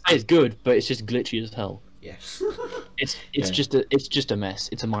heard people say it's good, but it's just glitchy as hell. Yes. It's just a mess.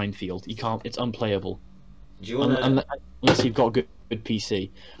 It's a minefield. You can't. It's unplayable. Do you want unless you've got a good PC.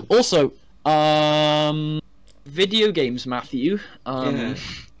 Also, video games, Matthew. I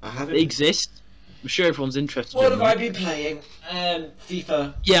haven't. They exist. I'm sure everyone's interested. What have I been playing?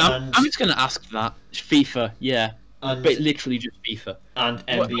 FIFA. Yeah, I'm just gonna ask that. FIFA, yeah. But literally just FIFA. And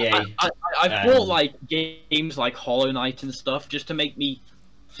NBA. I've bought like games like Hollow Knight and stuff just to make me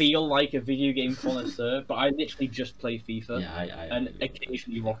feel like a video game connoisseur, but I literally just play FIFA and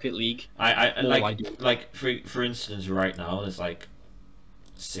occasionally Rocket League. I like for instance, right now there's like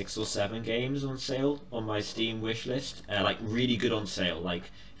 6 or 7 games on sale on my Steam wish list. Like really good on sale,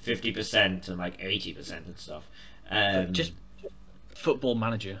 like 50% and like 80% and stuff. Just Football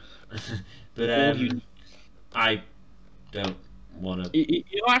Manager. But I don't want to.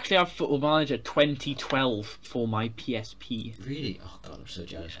 You actually have Football Manager 2012 for my PSP. Really? Oh god, I'm so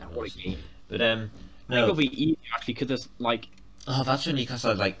jealous. Yeah, what a game! But no, it'll be easy actually because there's like. Oh, that's when you can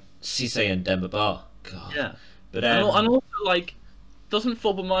have like Cisse and Demba Ba. God. Yeah. But and also like, doesn't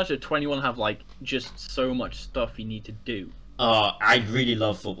Football Manager 21 have like just so much stuff you need to do? Oh, I really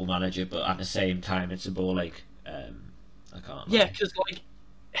love Football Manager, but at the same time, it's a ball like I can't. Yeah, because like,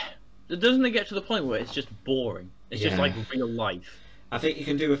 doesn't it get to the point where it's just boring? It's just like real life. I think you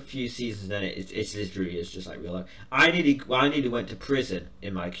can do a few seasons, then it's literally it's just like real life. I nearly went to prison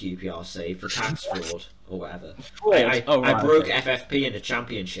in my QPR save for tax fraud or whatever. I broke FFP in the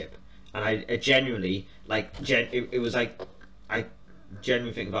championship, and I genuinely it was like I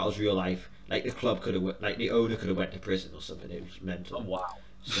genuinely think that was real life. Like the club could have, like the owner could have went to prison or something. It was mental. Oh wow.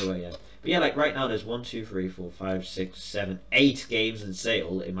 So yeah, but yeah, like right now there's 1, 2, 3, 4, 5, 6, 7, 8 games on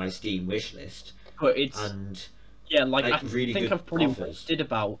sale in my Steam wish list. But it's yeah, like I really think I've probably wasted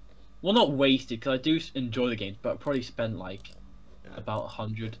about, well, not wasted because I do enjoy the games, but I probably spent like about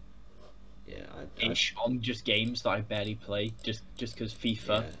 100 ish on just games that I barely play, just because FIFA.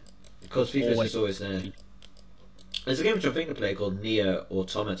 Yeah. Because FIFA is always there. There's a game which I'm thinking to play called Nier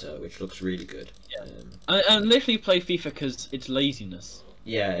Automata, which looks really good. Yeah. I literally play FIFA because it's laziness.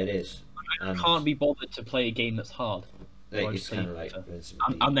 Yeah, it is. I can't be bothered to play a game that's hard. Like, it's kind of like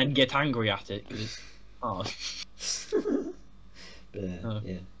and then get angry at it because it's hard.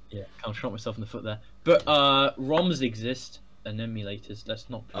 Yeah, can't shot myself in the foot there. But ROMs exist and emulators. Let's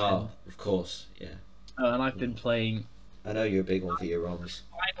not pretend. Oh, of course, yeah. And I've been playing. I know you're a big one for your ROMs.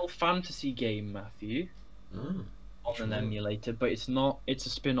 Final Fantasy game, Matthew. Oh. On an emulator, but it's not. It's a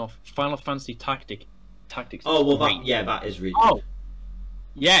spin-off. Final Fantasy Tactics. Oh well, that is really. Oh.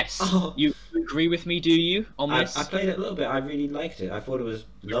 Yes. Oh. You agree with me? Do you on this? I played it a little bit. I really liked it. I thought it was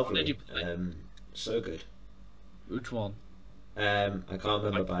lovely. Did you play? So good. Which one? I can't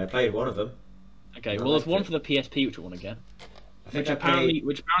remember, but I played one of them. Okay, well, there's one for the PSP which I want to get. Which apparently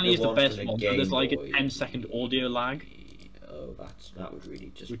is the best one. But there's like a 10-second audio lag. Oh, that would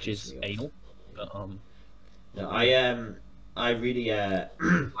really just. Which is anal. But No, I really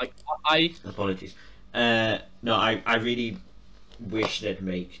like I. Apologies. No, I really wish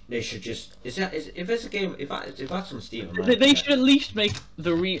they should just if there's a game if that's on Steam. They should at least make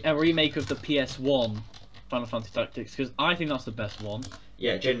a remake of the PS1 Final Fantasy Tactics because I think that's the best one.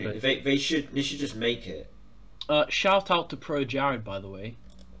 Yeah, genuinely, they should just make it. Shout out to Pro Jared, by the way,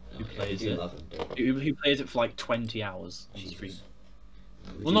 who plays it. Love him, who plays it for like 20 hours on stream.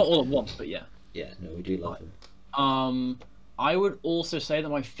 Well, not all at once, but yeah. Yeah, no, we do love him. I would also say that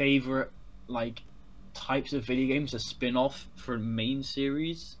my favorite like types of video games are spin-off from main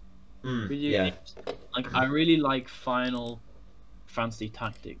series video games. Like I really like Final Fantasy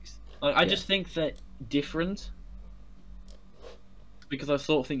Tactics. Like I just think they're different because I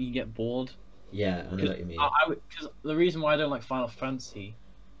sort of think you get bored. Yeah, I know what you mean. Because the reason why I don't like Final Fantasy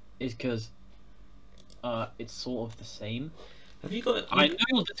is because it's sort of the same. Have you got? I know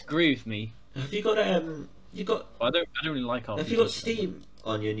you'll disagree with me. Have you got You got? I don't really like RPGs. Have you got Steam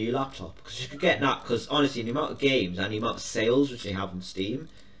on your new laptop? Because you could get that. Because honestly, the amount of games and the amount of sales which they have on Steam.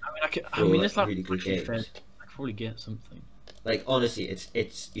 I mean, this really good games. I could probably get something. Like honestly,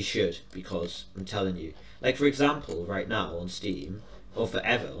 it's you should, because I'm telling you. Like for example, right now on Steam or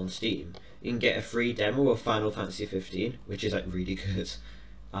forever on Steam, you can get a free demo of Final Fantasy 15, which is like really good,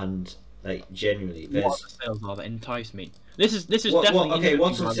 and like genuinely, there's what the sales are that entice me. This is definitely okay.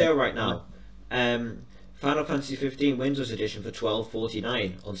 What's on sale right now? Final Fantasy 15 Windows Edition for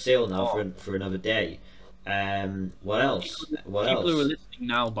 $12.49 on sale now for another day. What else? People who are listening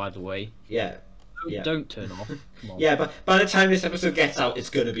now, by the way. Yeah. Don't turn off. Come on. Yeah, but by the time this episode gets out, it's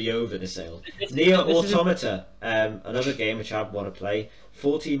going to be over the sale. Nier Automata, another game which I want to play,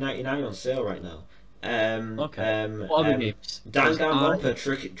 $14.99 on sale right now. Okay. What other games?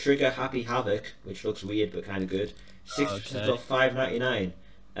 Danganronpa Trigger Happy Havoc, which looks weird but kind of good. 6% off $5.99.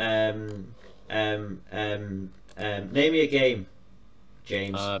 Name me a game,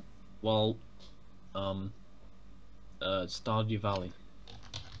 James. Stardew Valley.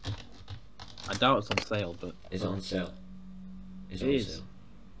 I doubt it's on sale, but it's on sale. It's on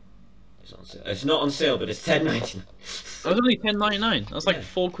sale. It's not on sale, but it's $10.99. It was only $10.99. That's like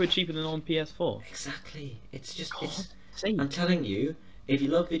 £4 cheaper than on PS4. Exactly. It's just. I'm telling you, if you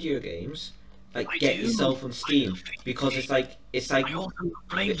love video games, like get yourself on Steam because it's like. I also love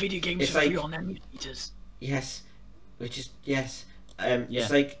playing video games for free on emulators. Yes,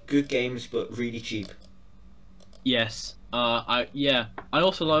 it's like good games but really cheap. Yes. I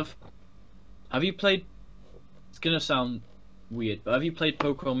also love. Have you played? It's gonna sound weird, but have you played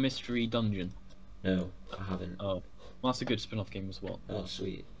Pokemon Mystery Dungeon? No, I haven't. Oh, well, that's a good spin-off game as well. Oh,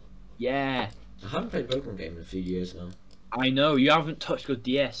 sweet. Yeah. I haven't played a Pokemon game in a few years now. I know, you haven't touched your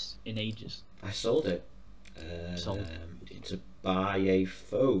DS in ages. I sold it. To buy a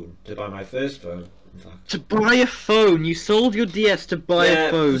phone. To buy my first phone, in fact. To buy a phone? You sold your DS to buy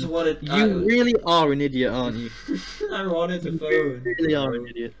a phone? You really are an idiot, aren't you? I wanted a phone. You really are an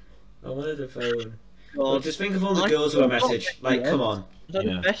idiot. I wanted a phone. Well, just think of all the girls who I message. Like, come on. That's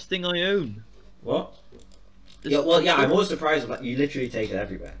the best thing I own. What? I'm always surprised. Like, you literally take it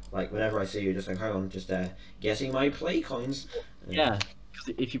everywhere. Like, whenever I see you, just like, hang on, just guessing my play coins. Yeah,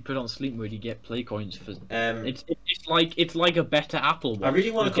 because if you put on sleep mode, you get play coins for. It's like a better Apple Watch. I really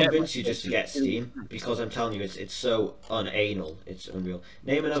want to convince you just to get Steam because I'm telling you, it's so unanal. It's unreal.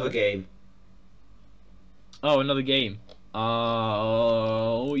 Name another game. Oh, another game.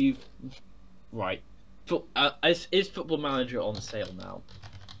 Right. Is Football Manager on sale now?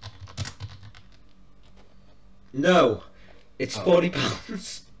 No, it's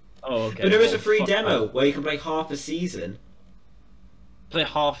 £40. Oh, okay. But there is a free demo where you can play half a season. Play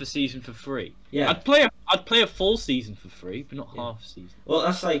half a season for free. Yeah. I'd play a full season for free, but not half a season. Well,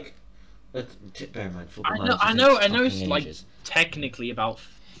 that's like. Bear in mind, Football Manager. I know. It's like technically about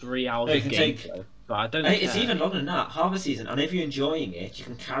 3 hours of gameplay. But I don't. It's even longer than that. Half a season, and if you're enjoying it, you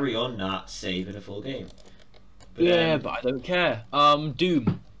can carry on that save in a full game. But I don't care.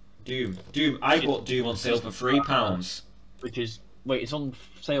 Doom. I bought Doom on sale for £3. Which is it's on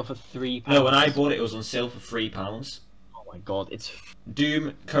sale for £3. No, when I bought it, it was on sale for £3. Oh my god, it's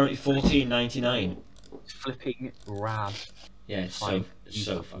Doom currently $14.99. It's flipping rad. Yeah, it's so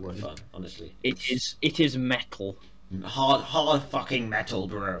fucking fun, honestly. It is metal. Hard fucking metal,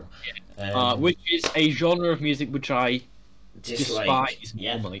 bro. Which is a genre of music which I despise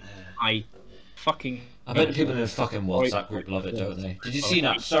normally. I bet the people in the fucking WhatsApp group love it, don't they? Did you see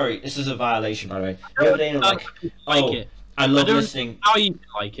that? Sorry, this is a violation, by the way. The other day, I love listening. How you can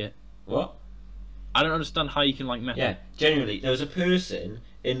like it? What? I don't understand how you can like metal. Yeah, genuinely, there was a person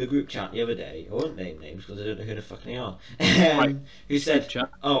in the group chat the other day. I won't name names because I don't know who the fuck they are. Who said,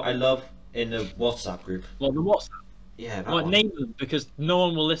 "Oh, I love," in the WhatsApp group. Well, the WhatsApp. Yeah. Well, name them because no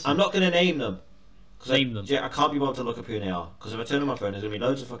one will listen. I'm not going to name them. Name them. I can't be bothered to look up who they are because if I turn on my phone, there's going to be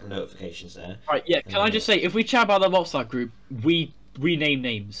loads of fucking notifications there. Right. Yeah. Can I just say, if we chat about the WhatsApp group, we name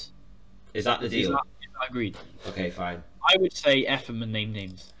names. Is that the deal? Is that agreed? Okay, fine. I would say F them and name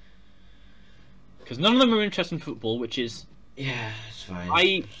names. Because none of them are interested in football, which is... Yeah, it's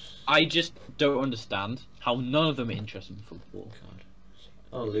fine. I just don't understand how none of them are interested in football. God.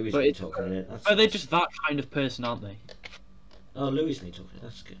 Oh, Louis me talking on it. But they're just that kind of person, aren't they? Oh, Louis me talking.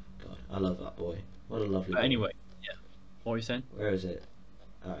 That's good. God, I love that boy. What a lovely boy. Anyway, yeah. What were you saying? Where is it?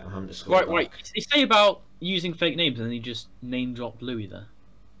 I'm having to scroll back. Right. You say about using fake names and then you just name dropped Louis there.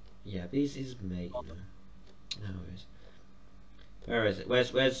 Yeah, but he's his mate, you know. No worries. Where is it?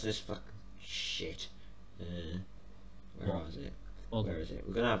 Where's this fucking shit? Where is it? Where is it?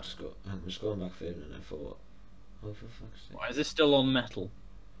 We're gonna have to scroll. I'm just going back further than I thought. Oh, for fuck's sake! Why is this still on metal?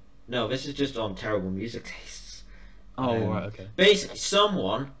 No, this is just on terrible music tastes. Oh, right, okay. Basically,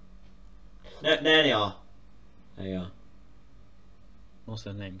 someone. There they are. There you are. What's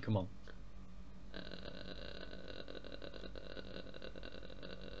their name? Come on.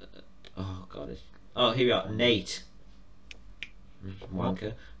 Oh god. Oh, here we are. Nate.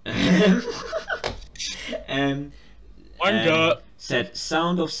 Wanker. Said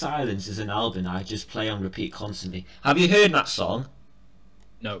Sound of Silence is an album I just play on repeat constantly. Have you heard that song?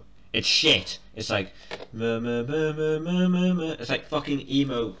 No. It's shit. It's like it's like fucking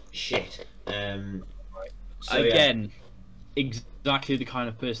emo shit. Again, exactly the kind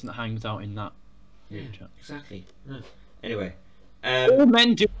of person that hangs out in that exactly. Anyway, all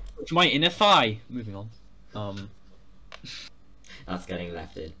men do touch my inner thigh. Moving on. That's getting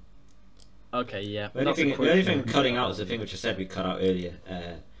left in. Okay, yeah. The only thing cutting out is the thing which I said we cut out earlier,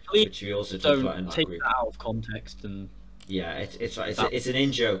 which we also talked about in that take group. That out of context and. Yeah, it's an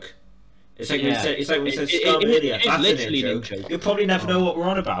in joke. It's like we said. It's like we said scum earlier. That's an in joke. You'll probably never know what we're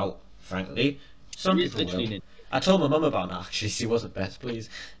on about. Frankly, some people will. I told my mum about that. Actually, she wasn't best pleased.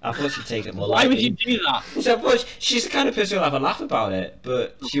 I thought she'd take it more lightly. Why would you do that? So, she's the kind of person who'll have a laugh about it,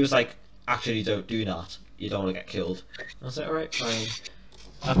 but she was like, "Actually, don't do that. You don't want to get killed." I was like, "All right, fine."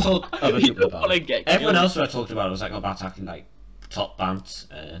 I've told other people about it. Everyone else who I talked about was like, about acting like top bands.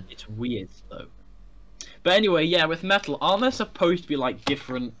 It's weird though. But anyway, yeah, with metal, aren't there supposed to be like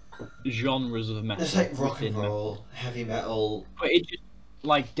different genres of metal? There's like rock and roll, heavy metal. But it just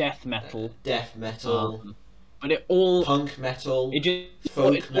like death metal. Death metal. But it all punk metal. It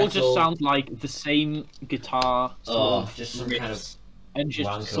all just sounds like the same guitar. Just some kind of and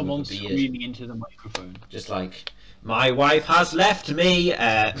just someone screaming into the microphone. Just like, my wife has left me.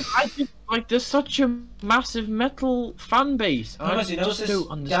 I just like there's such a massive metal fan base. Honestly, there was this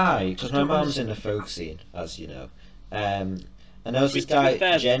guy, because my mum's in the folk scene, as you know. And there was this guy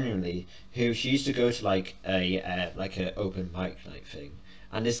genuinely who she used to go to like a open mic night thing,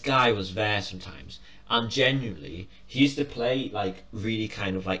 and this guy was there sometimes. And genuinely, he used to play like really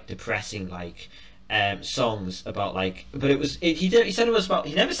kind of like depressing like songs about like, but he said it was about,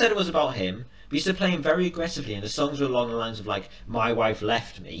 he never said it was about him. But he used to play him very aggressively, and the songs were along the lines of like, "My wife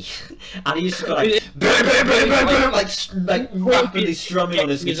left me," and he used to go like, like rapidly strumming on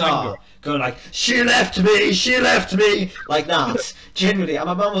his guitar, going like, "She left me," like that. Genuinely, and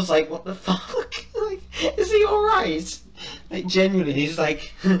my mum was like, "What the fuck? Like, is he all right?" Like genuinely, he's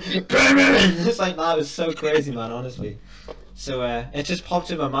like, it's like that. Was so crazy, man. Honestly, so it just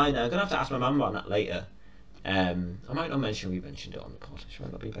popped in my mind. Now I'm gonna have to ask my mum about that later. I might not mention we mentioned it on the pod. She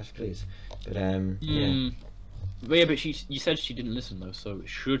might not be best pleased, but yeah. But yeah, but you said she didn't listen though, so it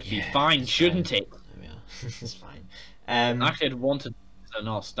should be fine, shouldn't it? Yeah, it's fine. Actually, I'd wanted to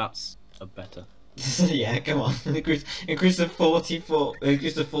know stats are better. Yeah, come on. Increase the 44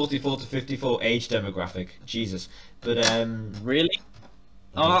 to 54 age demographic. Jesus. But really?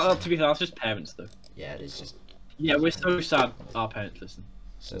 Oh, to be fair, that's just parents though. Yeah, it is just. Yeah, we're so sad our parents listen.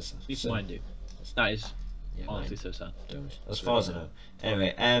 So sad. At least mine do. That is honestly so sad. Don't. As far as I know.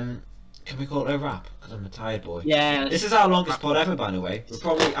 Anyway, can we call it a wrap? Because I'm a tired boy. Yeah. This is our longest pod ever, by the way. We're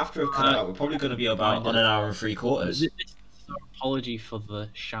probably, after we've cut it out, we're probably going to be about on an hour and 3/4. Apology for the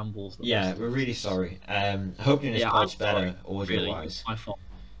shambles. Yeah, we're really sorry. Hoping this pod's better audio wise. My fault.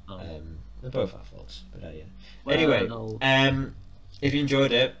 They're both our faults, but yeah. Well, anyway, if you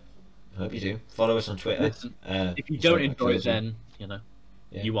enjoyed it, I hope you do. Follow us on Twitter. Listen, if you don't enjoy it, then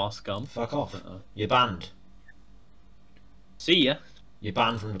you are scum. Fuck off. You're banned. See ya. You're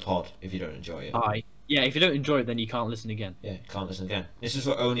banned from the pod if you don't enjoy it. Bye. Yeah, if you don't enjoy it, then you can't listen again. Yeah, you can't listen again. This is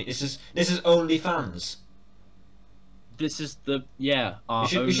only fans. This is the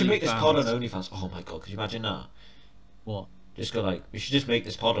we should make this pod on OnlyFans. Oh my god, could you imagine that? What? Just go like, we should just make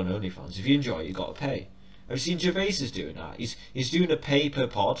this pod on OnlyFans. If you enjoy it, you got to pay. Have you seen Gervais is doing that? He's doing a pay per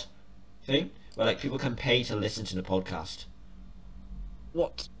pod thing where like people can pay to listen to the podcast.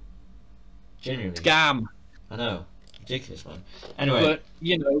 What? Genuinely. Scam. I know. Ridiculous, man. Anyway. But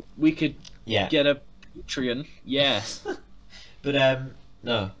we could get a Patreon. Yes. But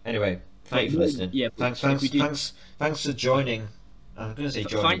no. Anyway. Thank you for listening. Yeah. Thanks for joining. I'm going to say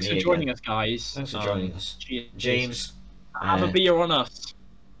joining. Thanks for joining us, guys. Thanks for joining us. James. Have a beer on us.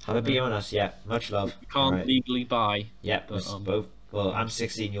 Have a beer on us, yeah. Much love. You can't legally buy. Yeah, both. Well, I'm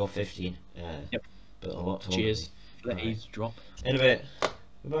 16, you're 15. Yep. But a lot to Cheers. Let ease drop. In a bit.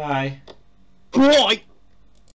 Bye. Bye.